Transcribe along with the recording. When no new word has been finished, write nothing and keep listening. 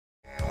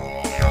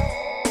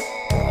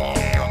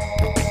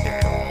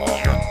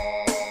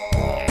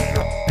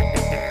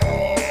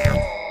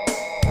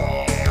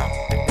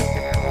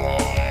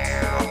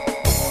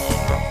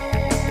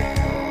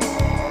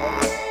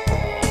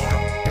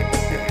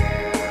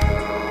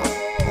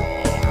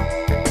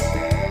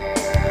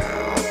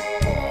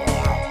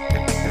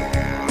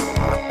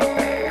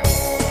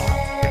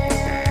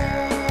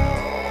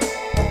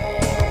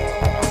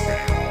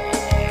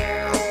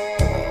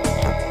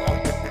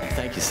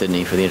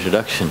Sydney, for the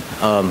introduction.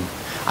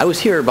 I was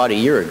here about a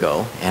year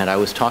ago, and I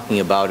was talking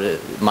about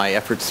my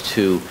efforts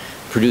to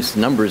produce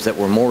numbers that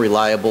were more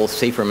reliable,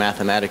 safer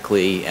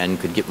mathematically, and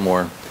could get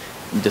more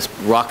just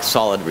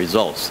rock-solid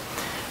results.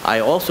 I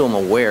also am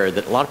aware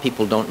that a lot of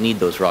people don't need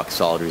those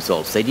rock-solid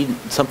results. They need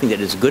something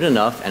that is good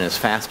enough and as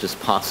fast as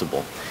possible.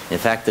 In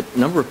fact, the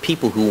number of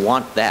people who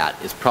want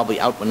that is probably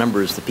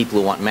outnumbers the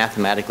people who want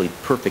mathematically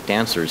perfect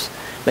answers,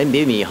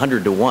 maybe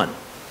 100 to 1.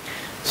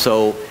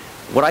 So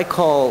what I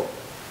call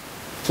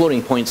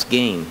floating points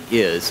gain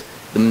is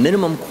the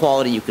minimum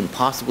quality you can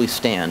possibly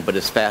stand, but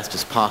as fast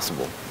as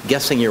possible.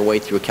 Guessing your way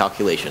through a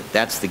calculation.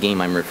 That's the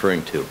game I'm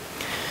referring to.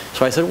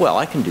 So I said, well,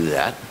 I can do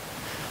that.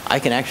 I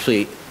can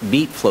actually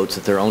beat floats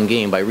at their own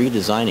game by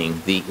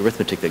redesigning the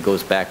arithmetic that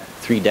goes back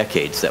 3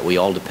 decades that we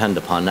all depend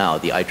upon now,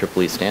 the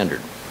IEEE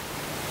standard.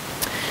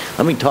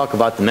 Let me talk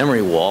about the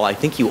memory wall. I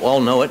think you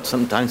all know it.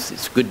 Sometimes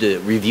it's good to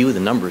review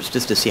the numbers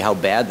just to see how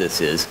bad this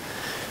is.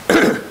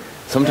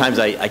 Sometimes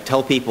I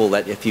tell people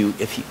that if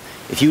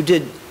you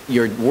did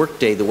your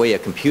workday the way a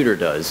computer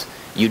does,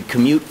 you'd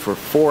commute for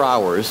 4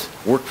 hours,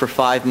 work for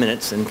 5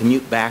 minutes, and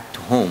commute back to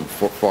home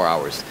for 4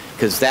 hours.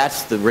 Because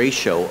that's the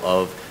ratio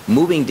of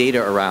moving data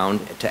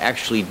around to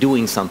actually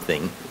doing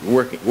something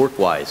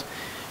work-wise.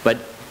 But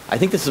I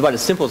think this is about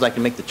as simple as I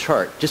can make the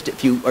chart. Just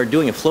if you are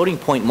doing a floating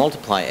point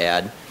multiply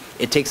add,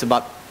 it takes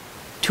about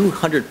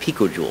 200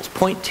 picojoules,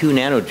 0.2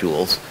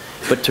 nanojoules,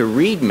 but to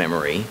read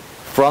memory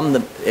from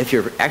if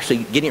you're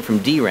actually getting it from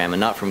DRAM and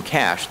not from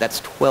cache, that's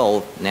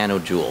 12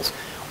 nanojoules.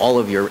 All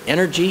of your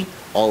energy,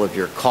 all of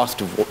your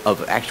cost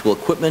of actual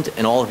equipment,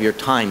 and all of your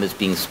time is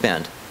being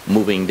spent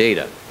moving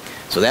data.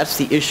 So that's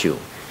the issue.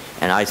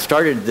 And I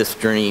started this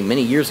journey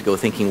many years ago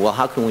thinking, well,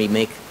 how can we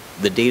make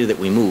the data that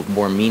we move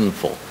more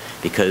meaningful?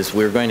 Because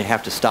we're going to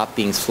have to stop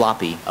being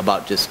sloppy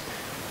about just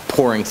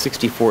pouring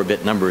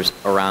 64-bit numbers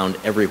around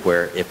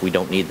everywhere if we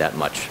don't need that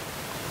much.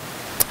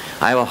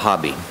 I have a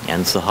hobby,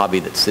 and it's the hobby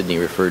that Sydney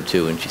referred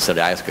to, and she said,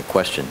 I ask a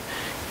question.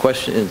 The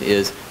question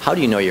is, how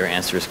do you know your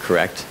answer is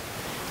correct?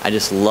 I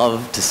just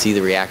love to see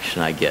the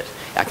reaction I get.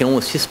 I can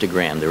almost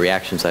histogram the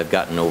reactions I've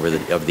gotten over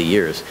the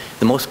years.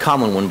 The most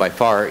common one by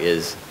far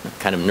is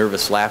kind of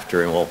nervous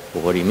laughter and, well,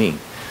 what do you mean?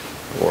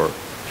 Or,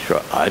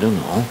 sure, I don't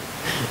know.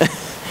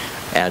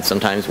 And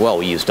sometimes, well,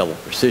 we use double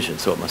precision,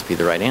 so it must be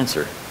the right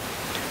answer.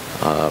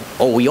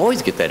 Oh, we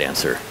always get that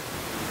answer.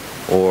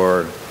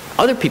 Or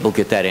other people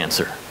get that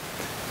answer.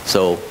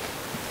 So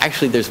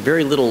actually there's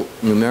very little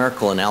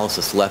numerical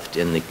analysis left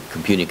in the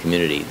computing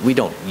community. We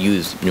don't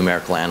use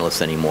numerical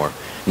analysts anymore.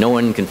 No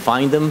one can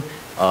find them.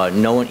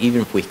 No one,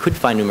 even if we could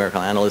find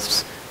numerical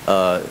analysts,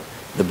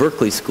 the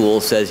Berkeley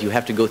school says you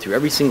have to go through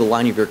every single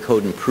line of your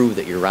code and prove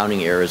that your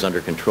rounding error is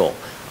under control.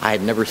 I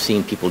had never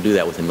seen people do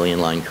that with a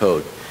 1,000,000-line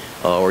code,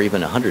 or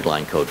even a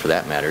 100-line code for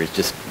that matter. It's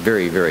just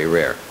very, very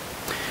rare.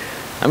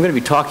 I'm going to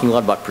be talking a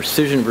lot about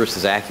precision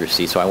versus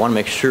accuracy, so I want to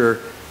make sure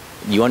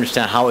you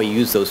understand how I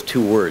use those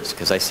two words,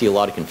 because I see a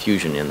lot of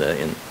confusion in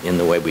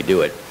the way we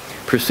do it.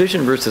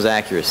 Precision versus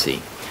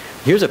accuracy.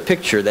 Here's a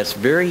picture that's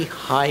very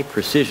high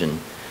precision,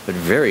 but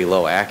very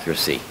low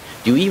accuracy.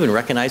 Do you even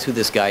recognize who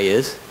this guy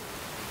is?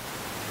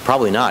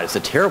 Probably not. It's a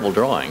terrible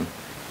drawing.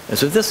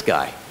 It's of this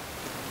guy,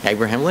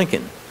 Abraham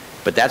Lincoln.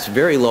 But that's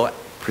very low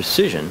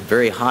precision,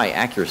 very high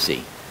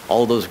accuracy.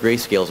 All those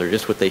grayscales are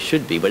just what they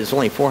should be, but it's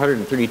only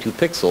 432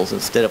 pixels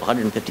instead of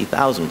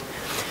 150,000.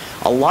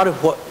 A lot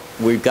of what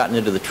we've gotten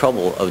into the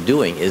trouble of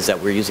doing is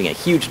that we're using a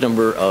huge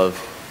number of,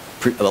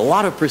 a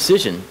lot of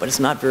precision, but it's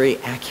not very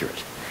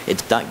accurate.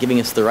 It's not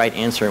giving us the right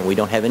answer, and we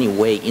don't have any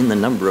way in the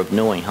number of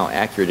knowing how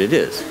accurate it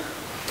is.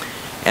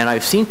 And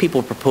I've seen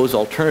people propose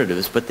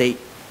alternatives, but they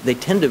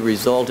tend to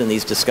result in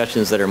these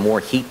discussions that are more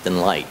heat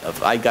than light.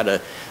 I've got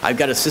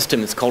a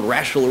system that's called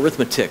rational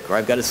arithmetic, or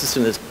I've got a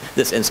system that's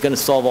this, and it's going to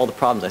solve all the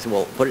problems. I say,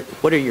 well,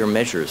 what are your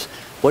measures?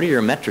 What are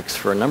your metrics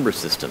for a number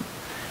system?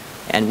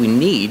 And we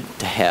need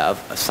to have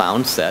a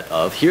sound set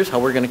of, here's how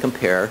we're going to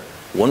compare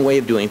one way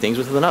of doing things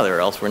with another,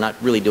 or else we're not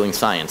really doing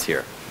science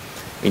here.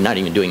 We're not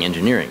even doing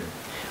engineering.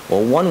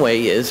 Well, one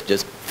way is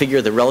just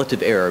figure the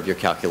relative error of your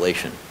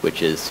calculation,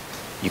 which is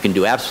you can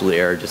do absolute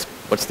error, just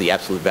what's the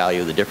absolute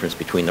value of the difference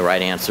between the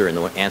right answer and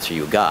the answer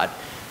you got.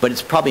 But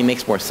it probably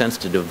makes more sense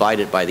to divide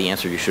it by the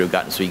answer you should have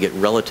gotten, so you get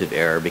relative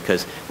error,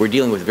 because we're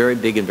dealing with very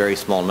big and very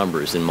small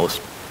numbers in most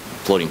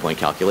floating point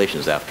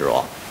calculations after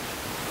all.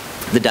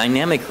 The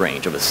dynamic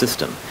range of a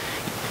system.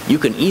 You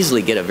can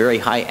easily get a very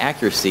high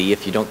accuracy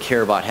if you don't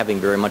care about having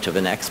very much of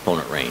an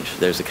exponent range.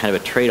 There's a kind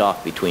of a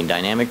trade-off between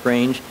dynamic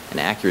range and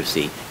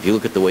accuracy if you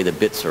look at the way the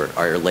bits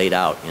are laid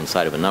out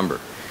inside of a number.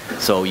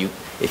 So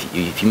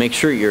if you make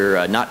sure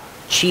you're not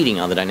cheating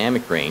on the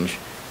dynamic range,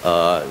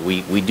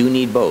 we do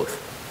need both.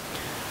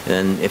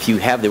 And if you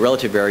have the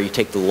relative error, you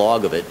take the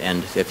log of it,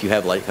 and if you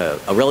have like a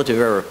relative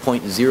error of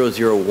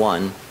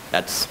 0.001,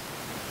 that's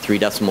 3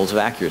 decimals of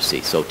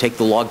accuracy. So take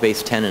the log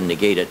base 10 and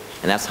negate it,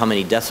 and that's how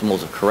many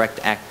decimals of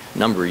correct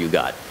number you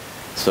got.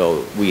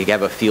 So we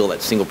have a feel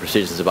that single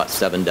precision is about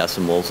 7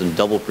 decimals, and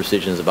double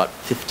precision is about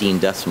 15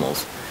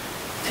 decimals.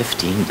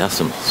 15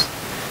 decimals.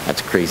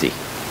 That's crazy.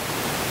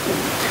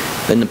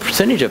 And the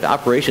percentage of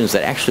operations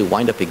that actually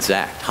wind up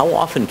exact. How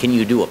often can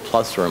you do a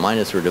plus or a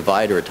minus or a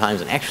divide or a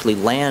times and actually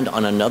land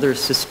on another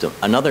system,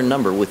 another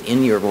number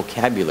within your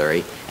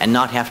vocabulary and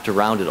not have to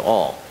round at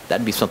all?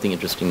 That'd be something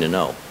interesting to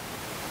know.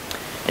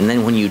 And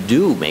then when you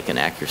do make an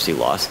accuracy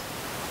loss,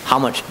 how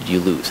much did you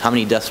lose? How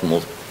many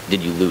decimals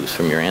did you lose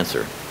from your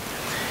answer?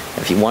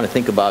 If you want to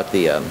think about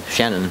the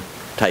Shannon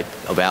type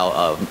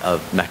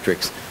of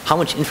metrics, how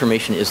much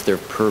information is there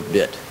per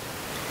bit?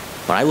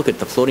 When I look at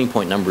the floating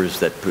point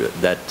numbers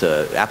that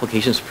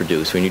applications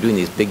produce, when you're doing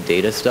these big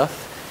data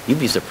stuff, you'd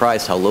be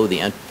surprised how low the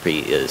entropy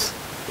is.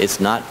 It's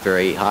not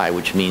very high,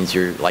 which means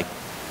you're like,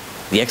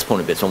 the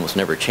exponent bits almost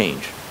never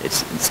change.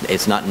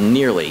 It's not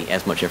nearly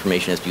as much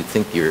information as you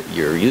think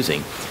you're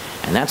using.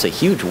 And that's a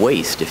huge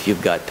waste if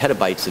you've got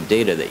petabytes of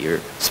data that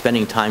you're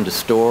spending time to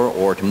store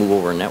or to move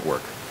over a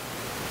network.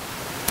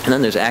 And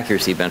then there's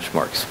accuracy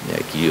benchmarks.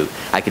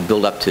 I could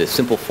build up to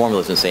simple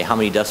formulas and say, how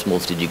many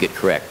decimals did you get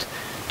correct?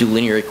 Do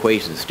linear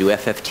equations, do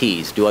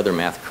FFTs, do other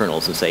math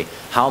kernels, and say,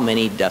 how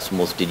many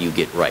decimals did you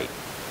get right?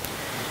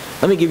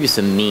 Let me give you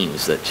some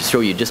memes that to show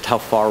you just how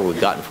far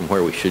we've gotten from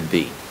where we should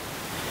be.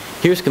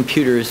 Here's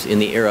computers in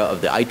the era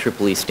of the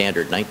IEEE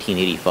standard,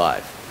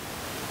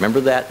 1985.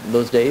 Remember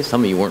those days?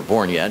 Some of you weren't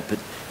born yet, but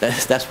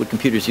that's what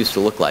computers used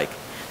to look like.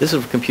 This is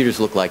what computers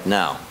look like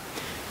now.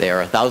 They are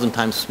 1,000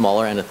 times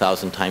smaller and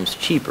 1,000 times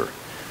cheaper,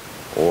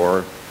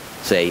 or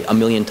say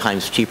 1,000,000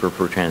 times cheaper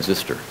per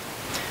transistor.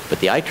 But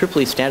the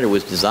IEEE standard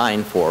was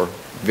designed for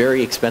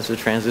very expensive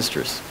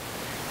transistors.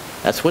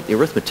 That's what the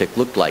arithmetic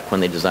looked like when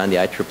they designed the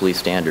IEEE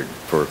standard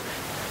for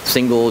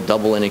single,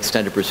 double, and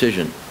extended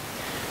precision.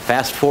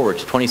 Fast forward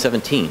to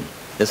 2017.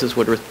 This is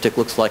what arithmetic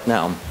looks like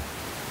now.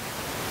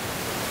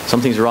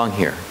 Something's wrong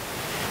here.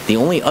 The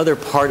only other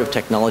part of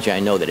technology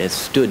I know that has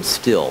stood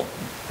still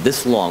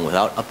this long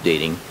without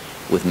updating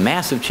with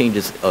massive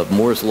changes of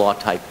Moore's law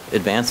type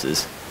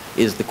advances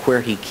is the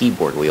QWERTY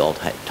keyboard we all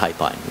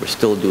type on. We're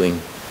still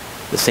doing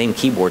the same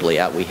keyboard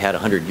layout we had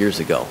 100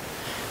 years ago.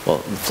 Well,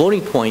 the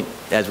floating point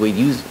as we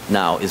use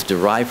now is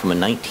derived from a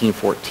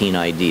 1914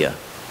 idea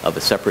of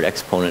a separate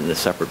exponent and a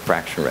separate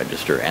fraction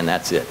register, and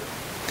that's it.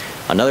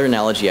 Another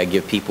analogy I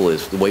give people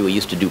is the way we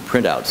used to do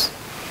printouts.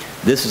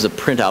 This is a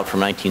printout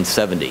from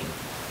 1970.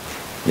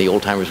 The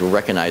old-timers will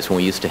recognize when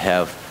we used to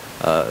have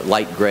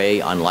light gray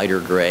on lighter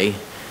gray,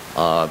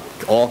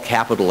 all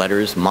capital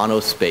letters,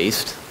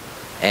 mono-spaced,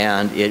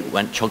 and it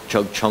went chunk,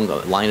 chunk, chunk, a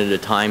line at a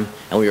time,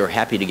 and we were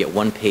happy to get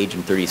 1 page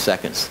in 30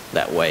 seconds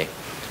that way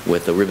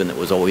with a ribbon that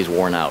was always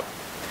worn out.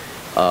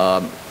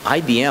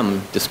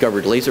 IBM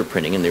discovered laser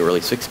printing in the early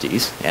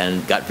 60s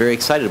and got very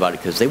excited about it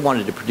because they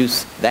wanted to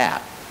produce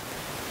that,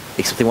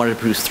 except they wanted to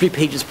produce 3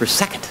 pages per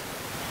second.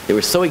 They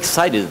were so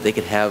excited that they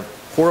could have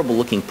horrible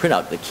looking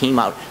printout that came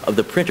out of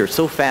the printer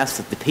so fast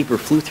that the paper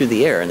flew through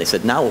the air, and they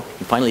said, now we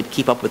finally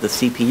keep up with the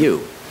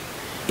CPU.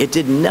 It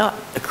did not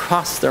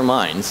cross their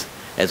minds,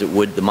 as it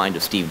would the mind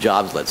of Steve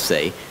Jobs, let's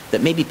say,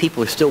 that maybe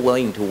people are still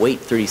willing to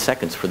wait 30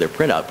 seconds for their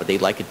printout, but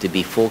they'd like it to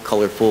be full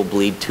color, full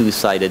bleed,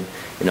 two-sided,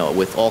 you know,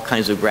 with all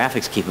kinds of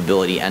graphics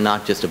capability and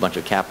not just a bunch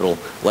of capital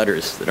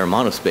letters that are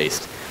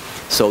monospaced.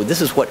 So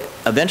this is what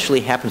eventually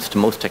happens to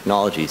most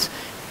technologies.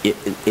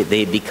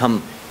 They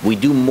become, we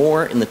do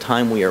more in the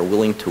time we are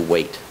willing to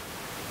wait.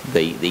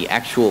 The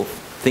actual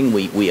thing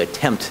we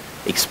attempt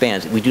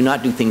expands. We do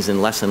not do things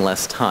in less and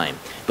less time.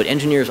 But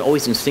engineers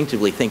always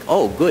instinctively think,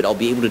 oh good, I'll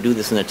be able to do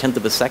this in 1/10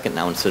 of a second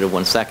now instead of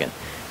 1 second.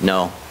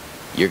 No,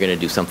 you're going to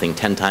do something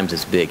 10 times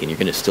as big and you're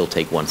going to still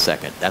take 1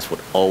 second. That's what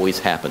always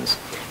happens.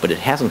 But it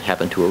hasn't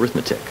happened to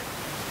arithmetic.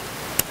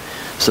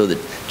 So the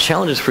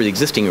challenges for the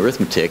existing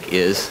arithmetic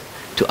is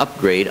to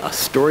upgrade a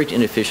storage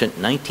inefficient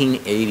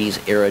 1980s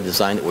era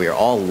design that we are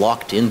all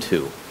locked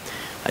into.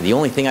 The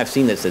only thing I've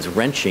seen that says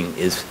wrenching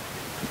is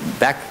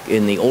back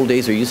in the old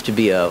days there used to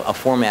be a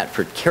format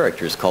for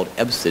characters called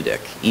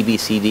EBCDIC,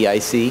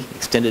 EBCDIC,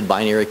 Extended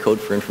Binary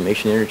Code for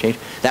Information Interchange.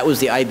 That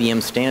was the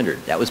IBM standard.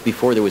 That was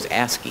before there was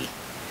ASCII.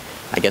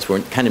 I guess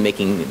we're kind of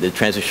making the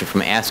transition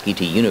from ASCII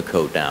to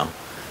Unicode now.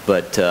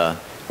 But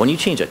when you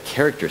change a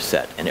character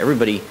set and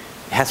everybody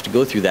has to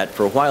go through that,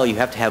 for a while you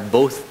have to have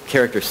both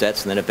character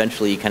sets and then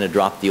eventually you kind of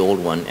drop the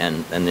old one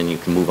and then you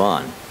can move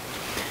on.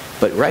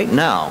 But right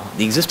now,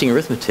 the existing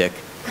arithmetic,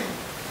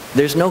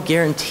 there's no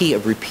guarantee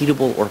of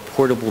repeatable or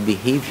portable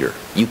behavior.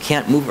 You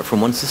can't move it from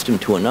one system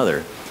to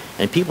another.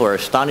 And people are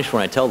astonished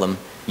when I tell them,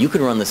 you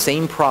can run the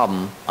same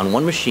problem on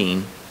one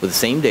machine with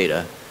the same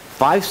data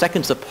 5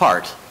 seconds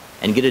apart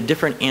and get a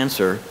different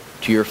answer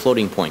to your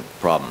floating point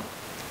problem.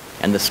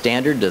 And the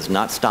standard does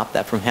not stop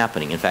that from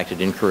happening. In fact, it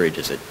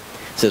encourages it.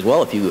 It says,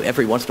 well, if you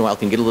every once in a while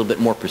can get a little bit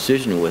more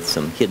precision with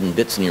some hidden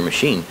bits in your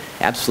machine,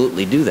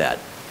 absolutely do that.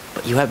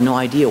 But you have no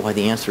idea why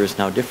the answer is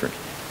now different,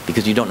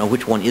 because you don't know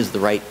which one is the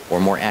right or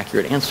more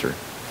accurate answer.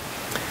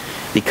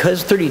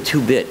 Because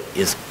 32-bit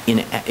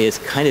is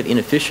kind of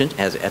inefficient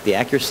at the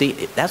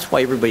accuracy, that's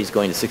why everybody's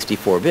going to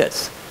 64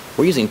 bits.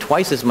 We're using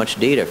twice as much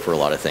data for a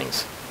lot of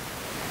things.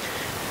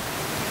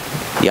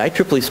 The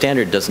IEEE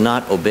standard does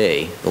not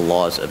obey the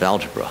laws of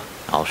algebra.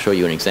 I'll show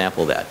you an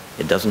example of that.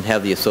 It doesn't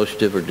have the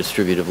associative or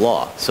distributive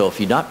law. So if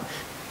you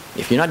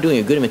If you're not doing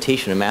a good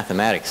imitation of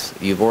mathematics,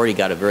 you've already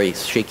got a very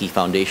shaky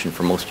foundation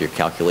for most of your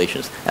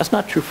calculations. That's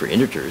not true for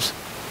integers.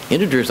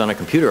 Integers on a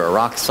computer are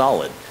rock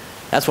solid.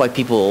 That's why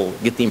people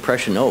get the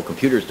impression, oh,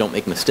 computers don't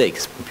make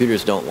mistakes,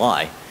 computers don't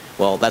lie.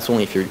 Well, that's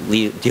only if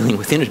you're dealing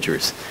with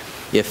integers.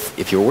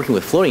 If you're working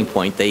with floating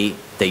point, they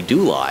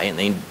do lie, and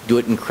they do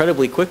it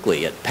incredibly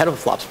quickly at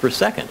petaflops per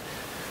second.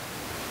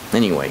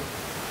 Anyway,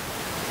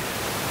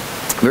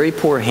 very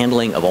poor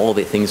handling of all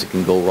the things that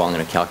can go wrong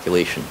in a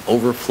calculation.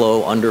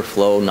 Overflow,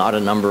 underflow, not a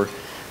number.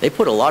 They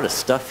put a lot of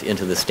stuff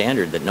into the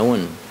standard that no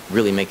one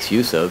really makes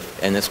use of,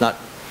 and it's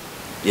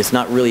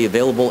not really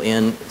available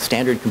in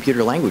standard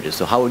computer languages,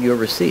 so how would you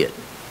ever see it?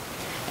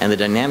 And the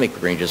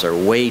dynamic ranges are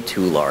way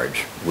too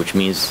large, which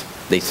means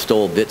they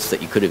stole bits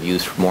that you could have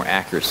used for more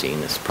accuracy,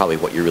 and that's probably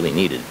what you really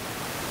needed.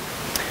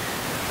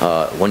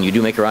 When you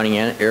do make a rounding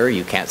error,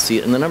 you can't see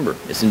it in the number.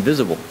 It's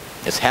invisible.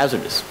 It's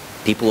hazardous.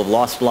 People have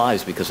lost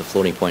lives because of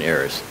floating point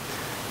errors.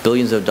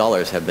 Billions of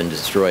dollars have been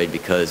destroyed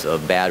because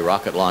of bad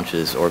rocket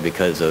launches or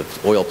because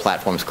of oil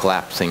platforms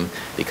collapsing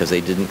because they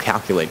didn't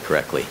calculate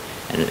correctly.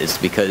 And it's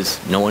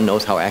because no one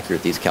knows how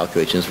accurate these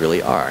calculations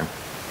really are.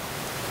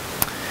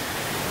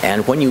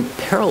 And when you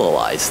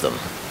parallelize them,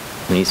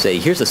 when you say,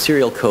 here's a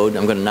serial code,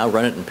 I'm going to now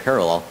run it in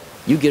parallel,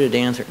 you get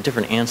a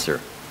different answer.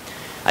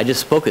 I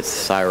just spoke at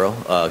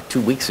CSIRO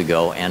 2 weeks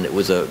ago, and it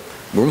was a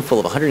room full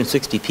of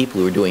 160 people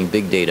who were doing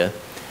big data,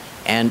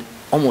 and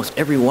almost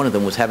every one of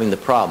them was having the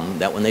problem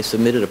that when they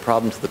submitted a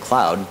problem to the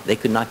cloud, they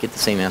could not get the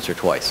same answer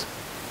twice.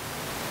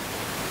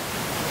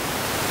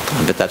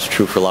 I bet that's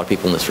true for a lot of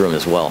people in this room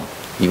as well.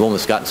 You've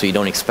almost gotten so you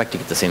don't expect to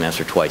get the same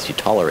answer twice. You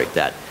tolerate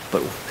that.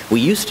 But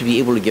we used to be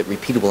able to get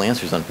repeatable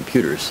answers on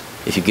computers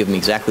if you give them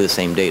exactly the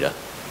same data,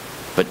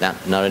 but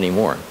not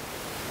anymore.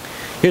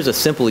 Here's a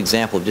simple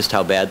example of just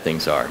how bad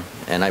things are,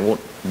 and I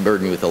won't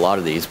burden you with a lot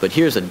of these, but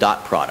here's a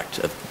dot product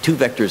of two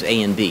vectors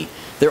A and B.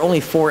 They're only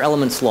 4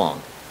 elements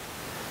long.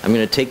 I'm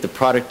going to take the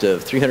product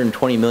of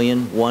 320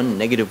 million, 1,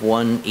 negative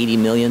 1, 80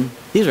 million.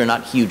 These are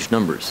not huge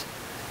numbers.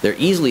 They're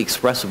easily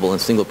expressible in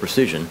single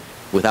precision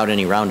without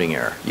any rounding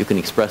error. You can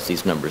express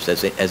these numbers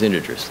as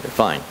integers. They're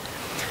fine.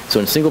 So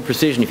in single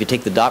precision, if you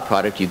take the dot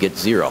product, you get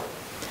 0.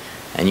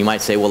 And you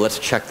might say, well, let's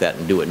check that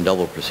and do it in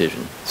double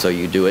precision. So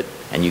you do it,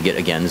 and you get,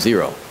 again,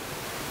 0.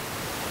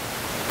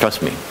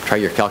 Trust me. Try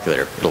your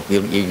calculator.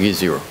 You get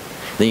 0.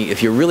 Then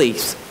if you're really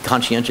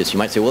conscientious, you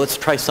might say, well, let's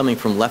try summing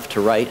from left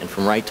to right and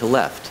from right to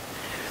left.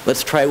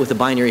 Let's try it with a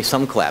binary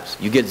sum collapse.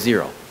 You get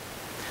 0.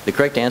 The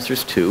correct answer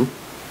is 2.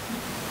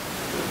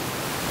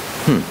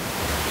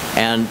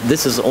 And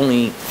this is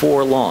only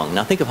 4 long.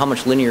 Now think of how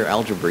much linear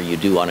algebra you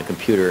do on a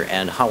computer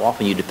and how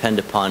often you depend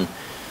upon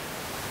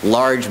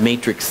large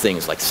matrix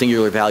things like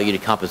singular value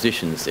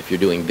decompositions if you're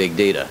doing big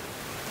data.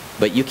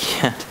 But you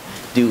can't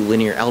do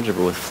linear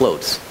algebra with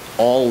floats.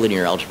 All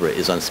linear algebra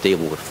is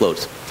unstable with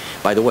floats.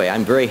 By the way,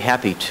 I'm very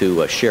happy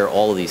to share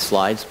all of these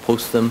slides,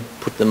 post them,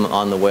 put them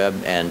on the web,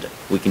 and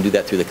we can do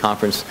that through the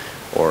conference,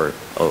 or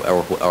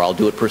I'll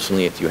do it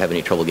personally if you have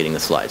any trouble getting the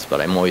slides.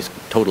 But I'm always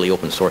totally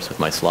open source with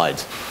my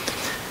slides.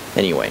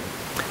 Anyway,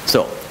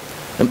 so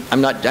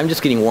I'm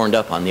just getting warmed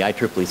up on the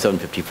IEEE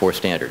 754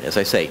 standard. As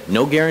I say,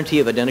 no guarantee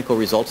of identical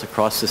results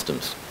across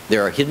systems.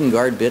 There are hidden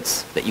guard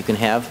bits that you can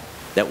have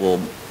that will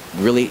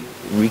really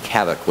wreak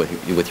havoc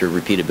with your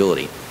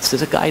repeatability. This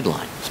is a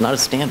guideline. It's not a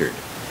standard.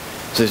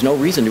 So there's no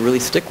reason to really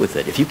stick with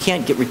it. If you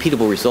can't get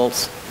repeatable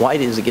results, why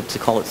does it get to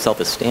call itself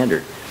a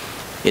standard?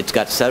 It's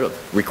got a set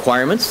of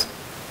requirements,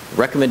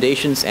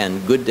 recommendations,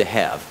 and good to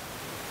have.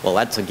 Well,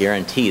 that's a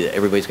guarantee that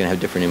everybody's going to have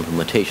different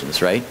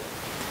implementations, right?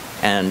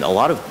 And a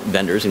lot of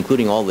vendors,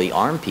 including all the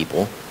ARM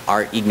people,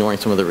 are ignoring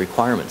some of the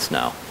requirements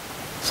now.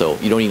 So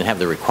you don't even have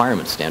the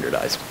requirements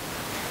standardized.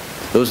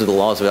 Those are the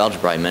laws of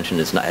algebra I mentioned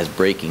as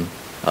breaking,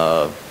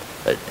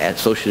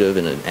 associative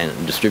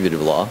and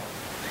distributive law.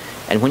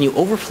 And when you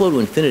overflow to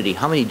infinity,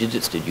 how many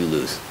digits did you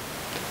lose?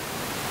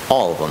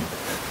 All of them.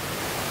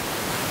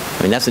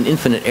 I mean, that's an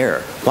infinite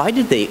error. Why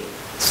did they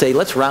say,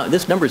 let's round,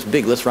 this number's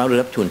big, let's round it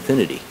up to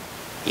infinity?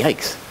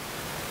 Yikes.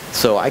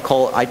 So I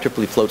call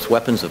IEEE floats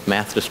weapons of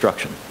math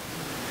destruction.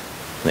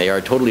 They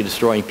are totally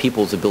destroying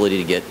people's ability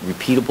to get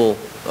repeatable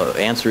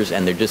answers,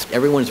 and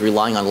everyone's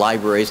relying on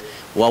libraries.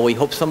 Well, we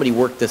hope somebody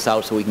worked this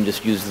out so we can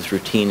just use this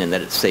routine and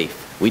that it's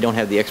safe. We don't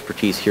have the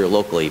expertise here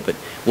locally, but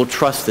we'll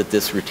trust that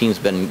this routine's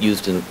been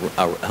used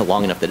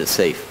long enough that it's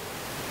safe.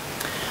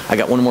 I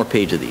got one more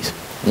page of these.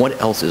 What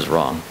else is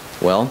wrong?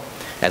 Well,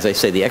 as I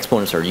say, the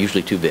exponents are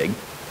usually too big.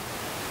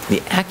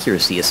 The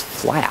accuracy is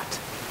flat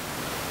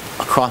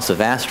across a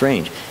vast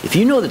range. If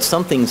you know that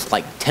something's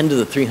like 10 to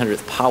the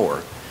 300th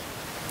power,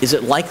 is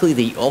it likely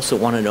that you also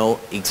want to know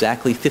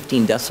exactly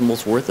 15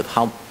 decimals worth of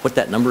what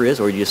that number is,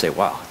 or do you just say,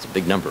 wow, it's a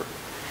big number?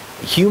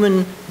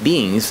 Human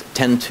beings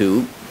tend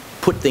to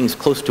put things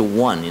close to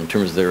 1 in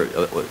terms of their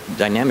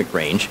dynamic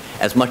range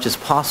as much as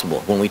possible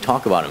when we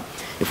talk about them.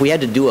 If we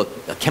had to do a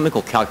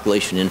chemical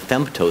calculation in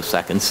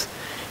femtoseconds,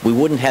 We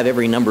wouldn't have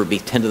every number be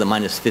 10 to the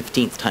minus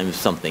 15th times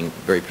something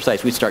very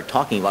precise. We'd start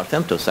talking about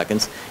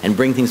femtoseconds and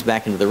bring things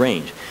back into the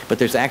range. But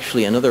there's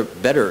actually another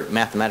better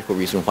mathematical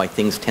reason why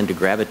things tend to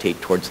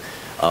gravitate towards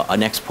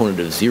an exponent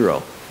of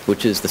 0,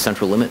 which is the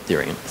central limit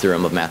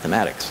theorem of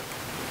mathematics.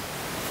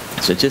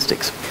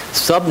 Statistics.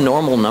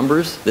 Subnormal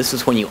numbers, this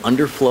is when you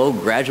underflow,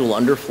 gradual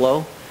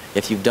underflow.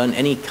 If you've done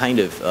any kind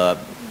of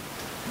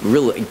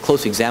real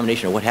close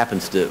examination of what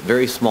happens to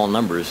very small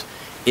numbers,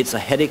 it's a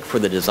headache for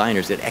the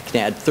designers. It can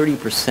add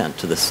 30%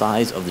 to the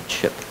size of the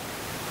chip.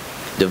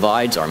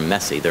 Divides are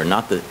messy. They're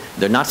not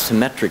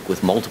symmetric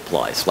with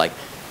multiplies. Like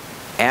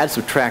add,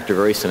 subtract are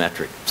very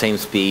symmetric. Same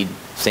speed,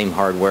 same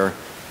hardware.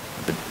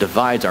 But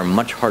divides are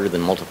much harder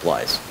than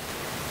multiplies.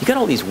 You got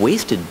all these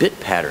wasted bit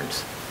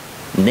patterns.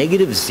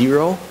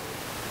 -0?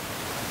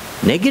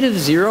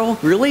 -0?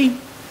 Really?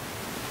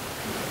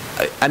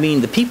 I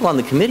mean, the people on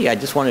the committee, I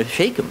just want to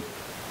shake them.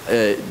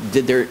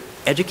 Did their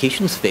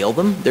educations fail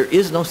them? There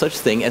is no such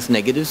thing as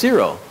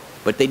 -0,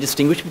 but they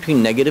distinguish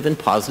between negative and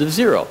positive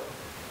 0.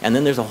 And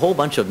then there's a whole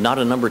bunch of not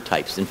a number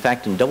types. In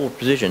fact, in double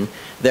precision,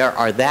 there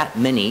are that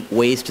many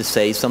ways to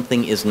say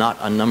something is not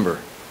a number.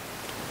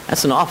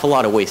 That's an awful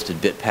lot of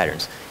wasted bit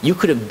patterns. You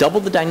could have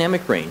doubled the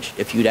dynamic range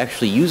if you'd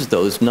actually used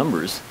those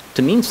numbers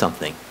to mean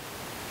something.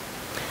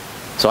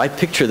 So I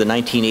picture the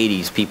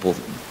 1980s people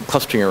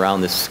clustering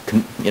around this,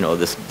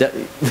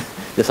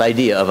 this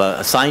idea of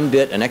a sign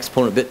bit, an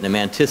exponent bit, and a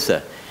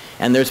mantissa.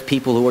 And there's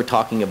people who are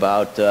talking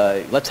about,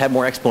 let's have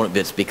more exponent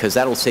bits because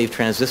that'll save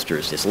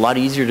transistors. It's a lot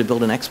easier to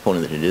build an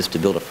exponent than it is to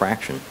build a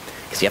fraction,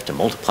 because you have to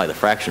multiply the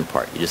fraction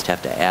part. You just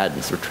have to add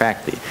and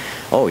subtract the,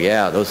 oh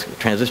yeah, those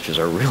transistors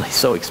are really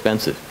so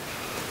expensive.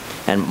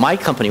 And my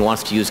company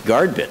wants to use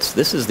guard bits.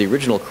 This is the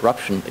original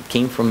corruption. It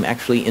came from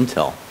actually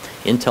Intel.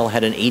 Intel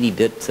had an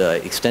 80-bit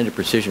extended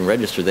precision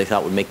register they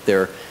thought would make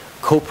their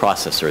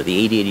coprocessor, the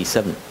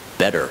 8087,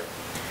 better.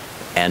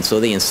 And so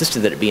they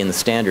insisted that it be in the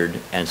standard,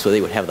 and so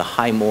they would have the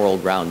high moral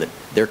ground that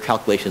their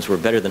calculations were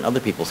better than other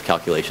people's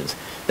calculations.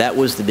 That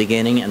was the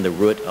beginning and the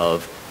root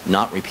of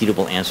not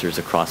repeatable answers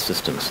across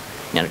systems.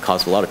 And it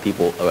caused a lot of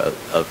people,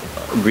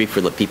 grief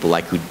for the people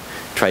like who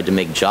tried to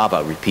make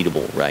Java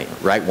repeatable, right?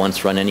 Write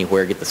once, run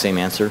anywhere, get the same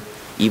answer.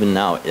 Even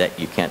now,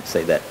 you can't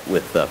say that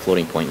with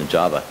floating point in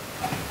Java.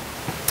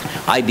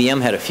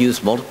 IBM had a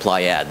fused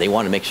multiply add. They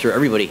wanted to make sure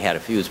everybody had a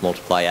fused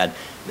multiply add.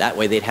 That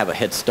way they'd have a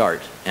head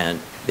start, and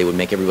they would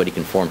make everybody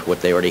conform to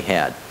what they already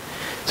had.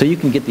 So you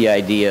can get the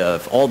idea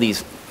of all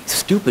these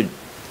stupid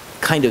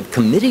kind of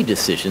committee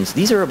decisions.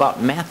 These are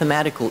about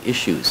mathematical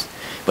issues,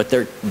 but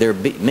they're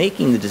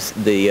making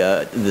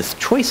the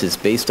choices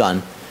based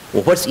on,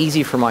 well, what's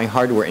easy for my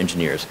hardware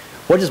engineers?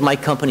 What does my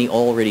company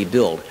already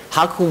build?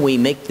 How can we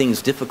make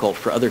things difficult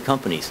for other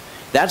companies?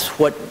 That's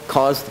what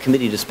caused the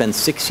committee to spend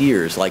 6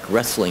 years like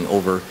wrestling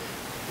over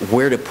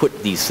where to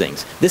put these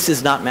things. This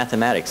is not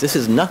mathematics. This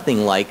is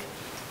nothing like,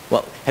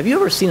 well, have you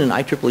ever seen an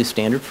IEEE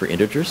standard for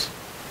integers?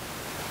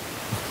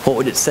 What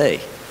would it say?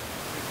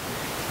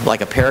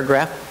 Like a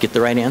paragraph, get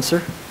the right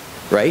answer,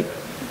 right?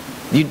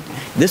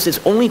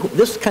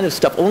 This kind of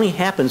stuff only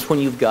happens when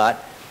you've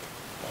got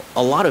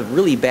a lot of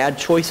really bad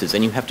choices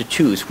and you have to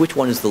choose which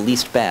one is the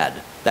least bad.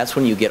 That's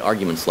when you get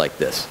arguments like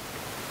this.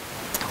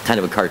 Kind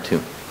of a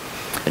cartoon.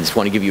 I just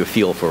want to give you a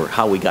feel for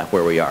how we got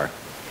where we are.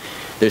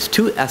 There's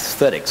two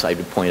aesthetics I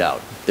would point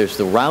out. There's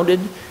the rounded,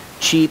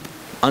 cheap,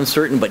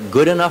 uncertain, but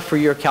good enough for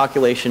your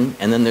calculation,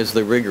 and then there's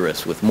the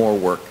rigorous with more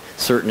work,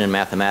 certain and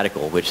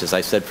mathematical, which, as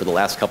I said, for the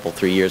last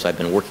 3 years I've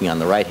been working on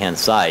the right-hand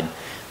side,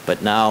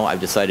 but now I've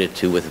decided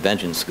to, with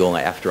vengeance, go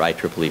after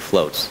IEEE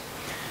floats.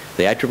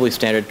 The IEEE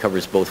standard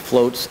covers both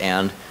floats,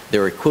 and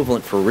their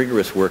equivalent for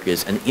rigorous work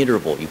is an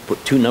interval. You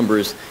put two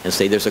numbers and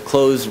say there's a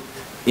closed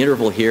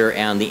interval here,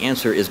 and the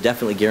answer is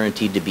definitely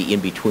guaranteed to be in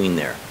between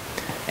there.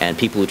 And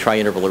people who try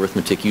interval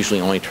arithmetic usually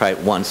only try it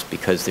once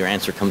because their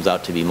answer comes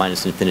out to be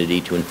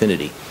 -infinity to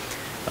infinity.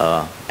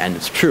 And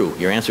it's true,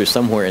 your answer is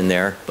somewhere in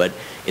there, but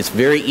it's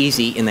very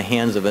easy in the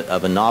hands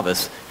of a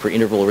novice for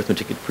interval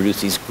arithmetic to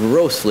produce these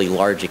grossly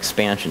large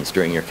expansions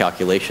during your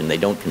calculation. They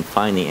don't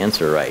confine the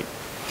answer right.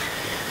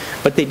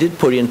 But they did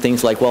put in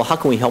things like, well, how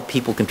can we help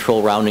people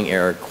control rounding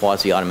error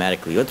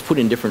quasi-automatically? Let's put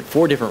in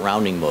 4 different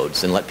rounding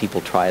modes and let people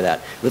try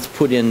that. Let's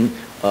put in,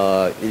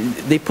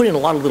 they put in a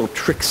lot of little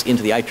tricks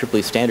into the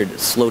IEEE standard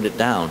that slowed it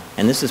down.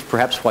 And this is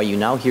perhaps why you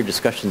now hear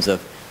discussions of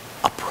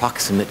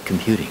approximate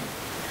computing.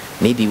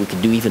 Maybe we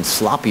could do even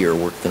sloppier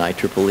work than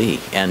IEEE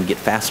and get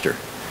faster.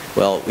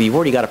 Well, you've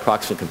already got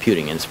approximate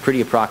computing, and it's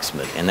pretty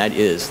approximate, and that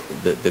is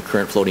the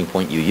current floating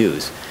point you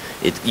use.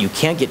 You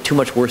can't get too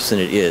much worse than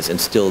it is and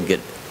still get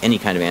any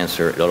kind of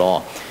answer at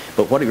all.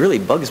 But what really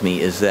bugs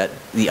me is that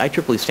the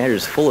IEEE standard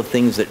is full of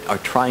things that are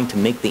trying to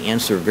make the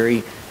answer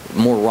very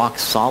more rock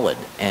solid.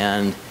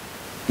 And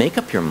make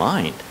up your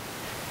mind.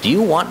 Do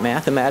you want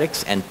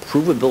mathematics and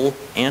provable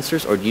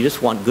answers, or do you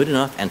just want good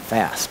enough and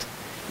fast?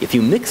 If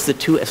you mix the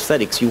two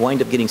aesthetics, you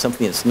wind up getting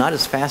something that's not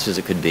as fast as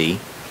it could be,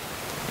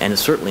 and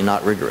it's certainly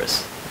not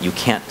rigorous. You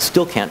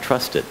still can't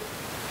trust it.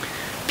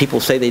 People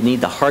say they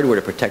need the hardware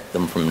to protect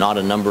them from not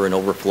a number and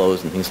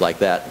overflows and things like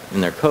that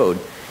in their code.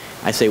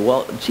 I say,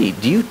 well, gee,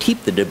 do you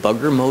keep the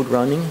debugger mode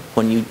running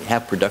when you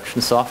have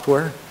production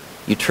software?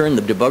 You turn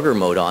the debugger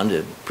mode on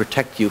to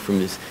protect you from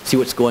this, see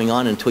what's going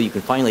on until you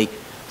can finally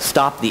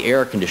stop the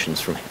error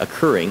conditions from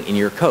occurring in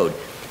your code.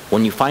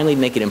 When you finally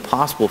make it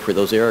impossible for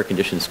those error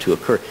conditions to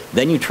occur,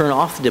 then you turn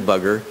off the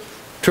debugger,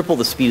 triple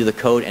the speed of the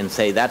code, and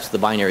say that's the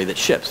binary that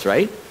ships,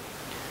 right?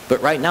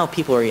 But right now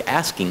people are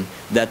asking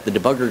that the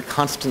debugger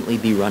constantly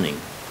be running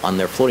on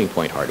their floating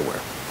point hardware.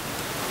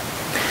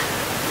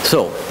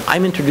 So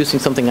I'm introducing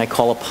something I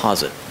call a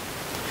posit.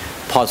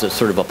 Posit is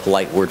sort of a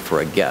polite word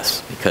for a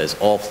guess, because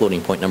all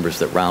floating point numbers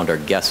that round are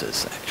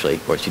guesses, actually.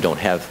 Of course, you don't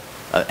have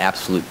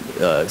absolute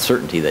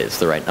certainty that it's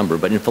the right number.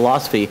 But in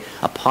philosophy,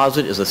 a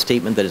posit is a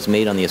statement that is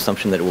made on the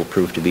assumption that it will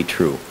prove to be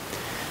true.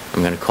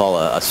 I'm going to call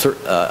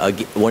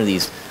one of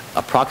these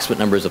approximate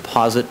numbers a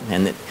posit,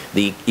 and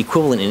the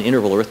equivalent in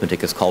interval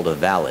arithmetic is called a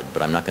valid,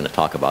 but I'm not going to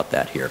talk about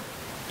that here.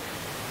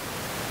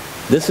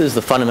 This is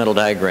the fundamental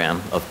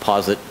diagram of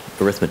posit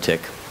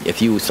arithmetic. If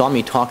you saw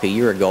me talk a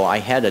year ago, I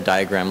had a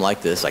diagram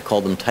like this. I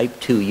called them type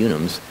 2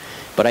 unums,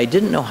 but I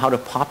didn't know how to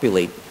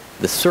populate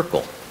the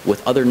circle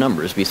with other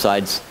numbers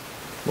besides,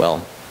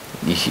 well,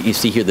 you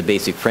see here the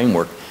basic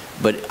framework,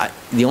 but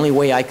the only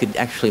way I could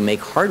actually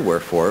make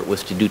hardware for it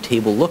was to do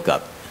table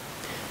lookup.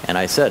 And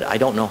I said, I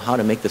don't know how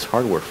to make this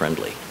hardware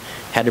friendly.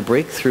 Had to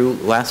break through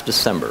last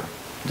December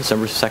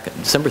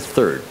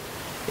 3rd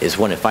is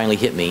when it finally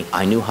hit me.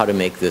 I knew how to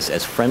make this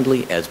as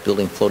friendly as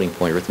building floating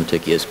point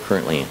arithmetic is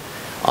currently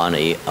on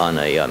a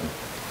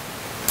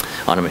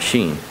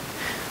machine.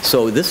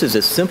 So this is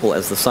as simple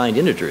as the signed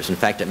integers. In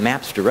fact, it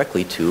maps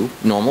directly to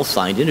normal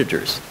signed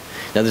integers.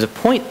 Now there's a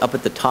point up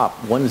at the top,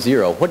 1,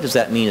 0. What does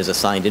that mean as a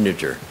signed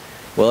integer?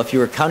 Well, if you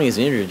were counting as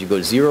an integer, you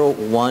go 0,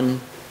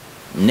 1,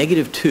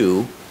 negative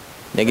 2,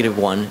 negative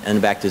 1,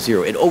 and back to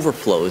 0. It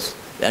overflows,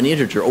 an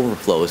integer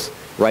overflows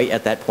right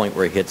at that point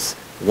where it hits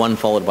 1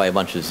 followed by a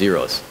bunch of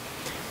zeros,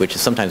 which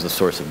is sometimes the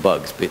source of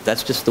bugs. But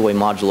that's just the way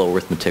modulo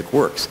arithmetic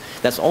works.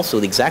 That's also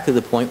exactly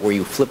the point where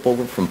you flip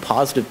over from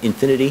positive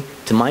infinity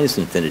to minus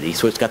infinity,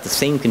 so it's got the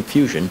same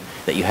confusion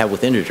that you have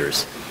with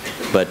integers.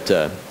 But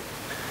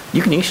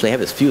you can actually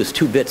have as few as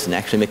 2 bits and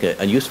actually make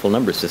a useful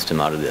number system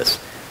out of this.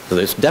 So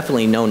there's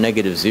definitely no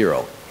negative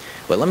 0.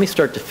 But let me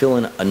start to fill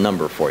in a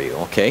number for you,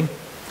 okay?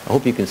 I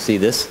hope you can see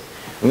this.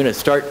 I'm going to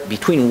start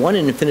between 1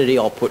 and infinity.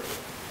 I'll put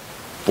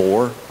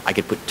 4. I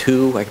could put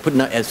 2. I could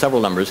put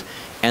several numbers.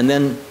 And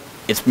then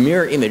it's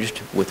mirror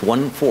imaged with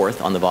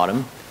 1/4 on the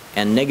bottom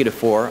and negative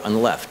 4 on the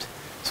left.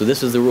 So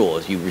this is the rule,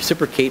 is you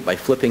reciprocate by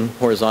flipping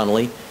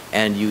horizontally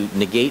and you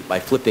negate by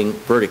flipping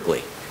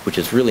vertically, which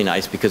is really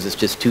nice because it's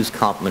just 2's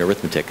complement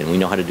arithmetic, and we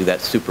know how to do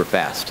that super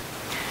fast.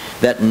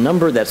 That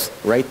number that's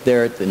right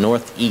there at the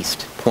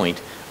northeast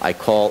point I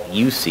call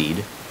u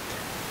seed,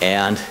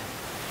 and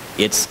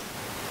it's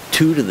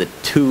 2 to the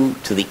 2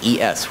 to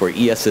the es, where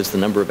es is the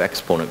number of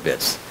exponent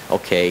bits.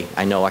 Okay,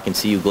 I know, I can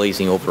see you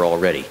glazing over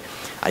already.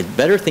 A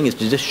better thing is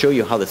to just show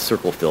you how the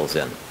circle fills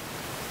in.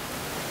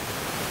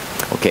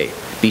 Okay,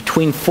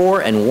 between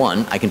 4 and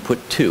 1, I can put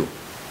 2,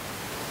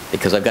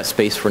 because I've got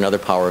space for another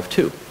power of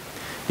 2.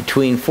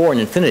 Between 4 and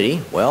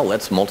infinity, well,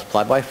 let's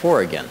multiply by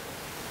 4 again.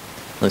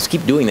 Let's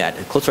keep doing that.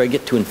 The closer I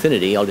get to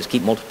infinity, I'll just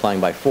keep multiplying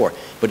by 4.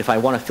 But if I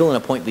want to fill in a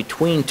point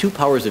between 2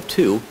 powers of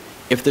 2,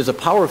 if there's a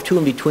power of 2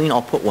 in between,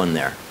 I'll put 1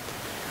 there.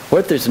 What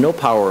if there's no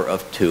power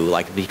of 2,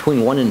 like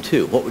between 1 and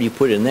 2? What would you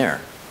put in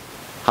there?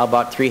 How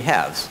about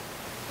 3/2?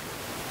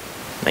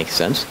 Makes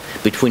sense.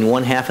 Between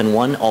 1/2 and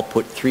 1, I'll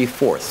put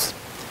 3/4.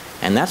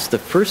 And that's the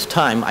first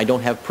time I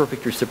don't have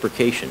perfect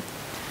reciprocation,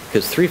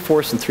 because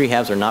 3/4 and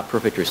 3/2 are not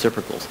perfect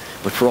reciprocals.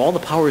 But for all the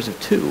powers of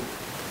 2,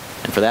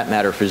 and for that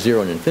matter for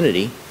 0 and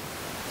infinity,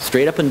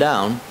 straight up and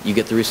down, you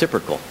get the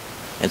reciprocal.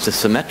 It's as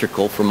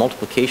symmetrical for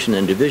multiplication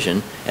and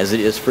division as it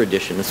is for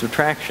addition and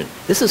subtraction.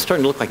 This is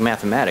starting to look like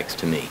mathematics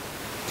to me.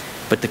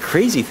 But the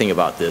crazy thing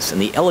about this, and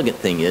the elegant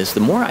thing is, the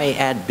more I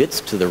add bits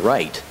to the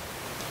right,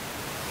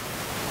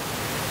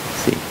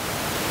 see,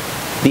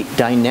 the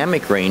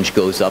dynamic range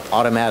goes up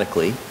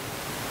automatically,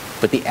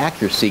 but the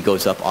accuracy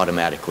goes up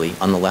automatically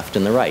on the left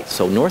and the right.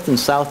 So north and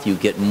south you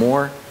get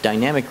more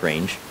dynamic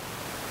range,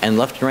 and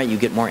left and right you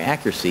get more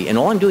accuracy. And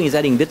all I'm doing is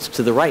adding bits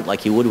to the right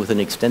like you would with an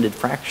extended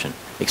fraction,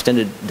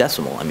 extended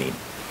decimal, I mean.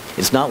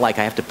 It's not like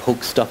I have to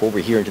poke stuff over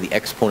here into the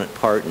exponent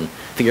part and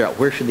figure out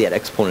where should that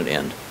exponent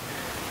end.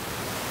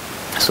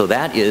 So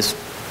that is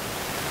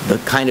the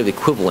kind of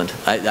equivalent.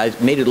 I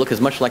made it look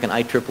as much like an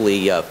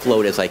IEEE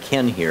float as I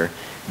can here,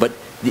 but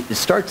it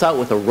starts out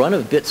with a run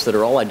of bits that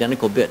are all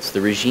identical bits,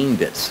 the regime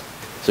bits.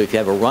 So if you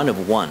have a run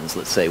of ones,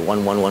 let's say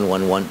 1, 1, 1,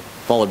 1, 1,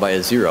 followed by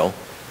a 0,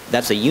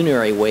 that's a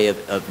unary way of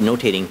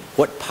notating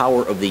what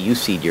power of the u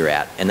seed you're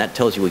at, and that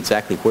tells you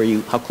exactly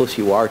how close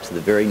you are to the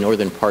very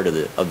northern part of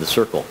the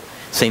circle.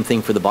 Same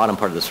thing for the bottom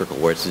part of the circle,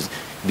 where it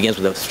begins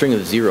with a string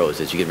of zeros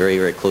as you get very,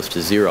 very close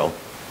to 0,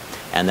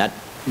 and that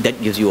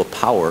gives you a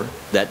power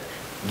that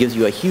gives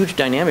you a huge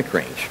dynamic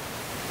range.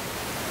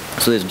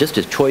 So there's just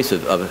a choice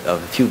of a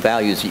few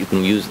values that you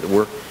can use that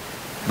work.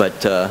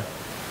 But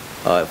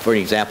for an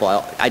example,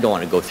 I don't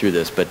want to go through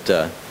this, but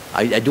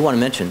I do want to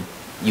mention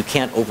you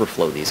can't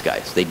overflow these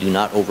guys. They do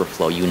not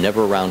overflow. You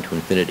never round to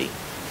infinity.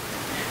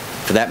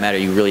 For that matter,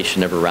 you really should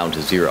never round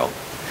to 0.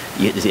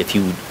 If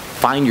you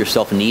find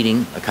yourself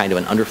needing a kind of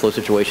an underflow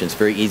situation, it's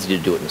very easy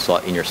to do it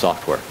in your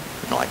software.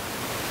 Like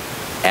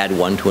add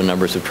 1 to a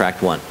number,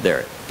 subtract 1.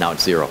 There, now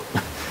it's 0.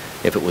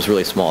 If it was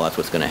really small, that's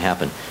what's going to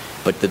happen.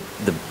 But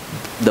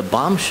the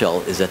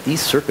bombshell is that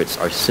these circuits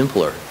are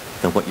simpler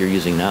than what you're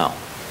using now.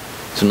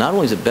 So not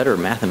only is it better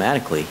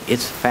mathematically,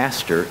 it's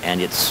faster and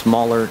it's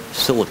smaller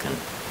silicon.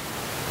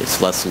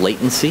 It's less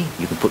latency.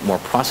 You can put more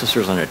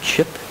processors on a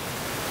chip.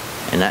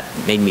 And that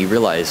made me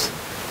realize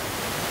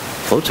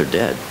floats are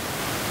dead.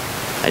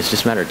 It's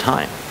just a matter of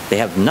time. They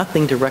have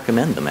nothing to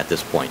recommend them at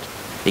this point,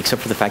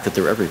 except for the fact that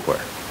they're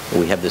everywhere.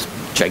 We have this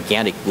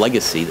gigantic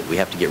legacy that we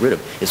have to get rid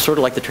of. It's sort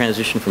of like the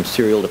transition from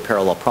serial to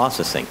parallel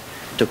processing.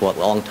 It took a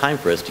long time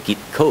for us to keep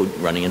code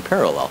running in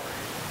parallel.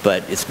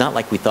 But it's not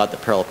like we thought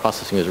that parallel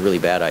processing was a really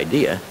bad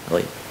idea.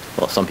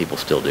 Well, some people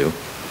still do,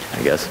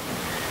 I guess.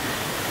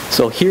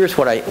 So here's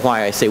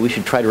why I say we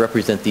should try to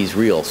represent these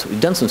reals. We've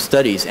done some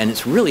studies, and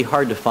it's really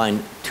hard to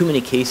find too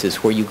many cases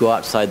where you go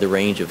outside the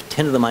range of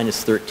 10 to the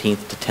minus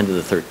 13th to 10 to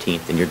the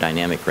 13th in your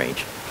dynamic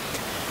range.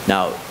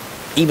 Now,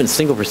 even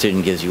single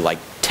precision gives you like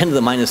 10 to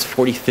the minus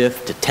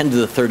 45th to 10 to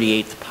the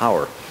 38th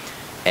power.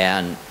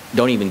 And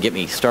don't even get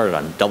me started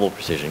on double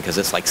precision, because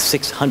it's like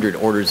 600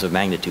 orders of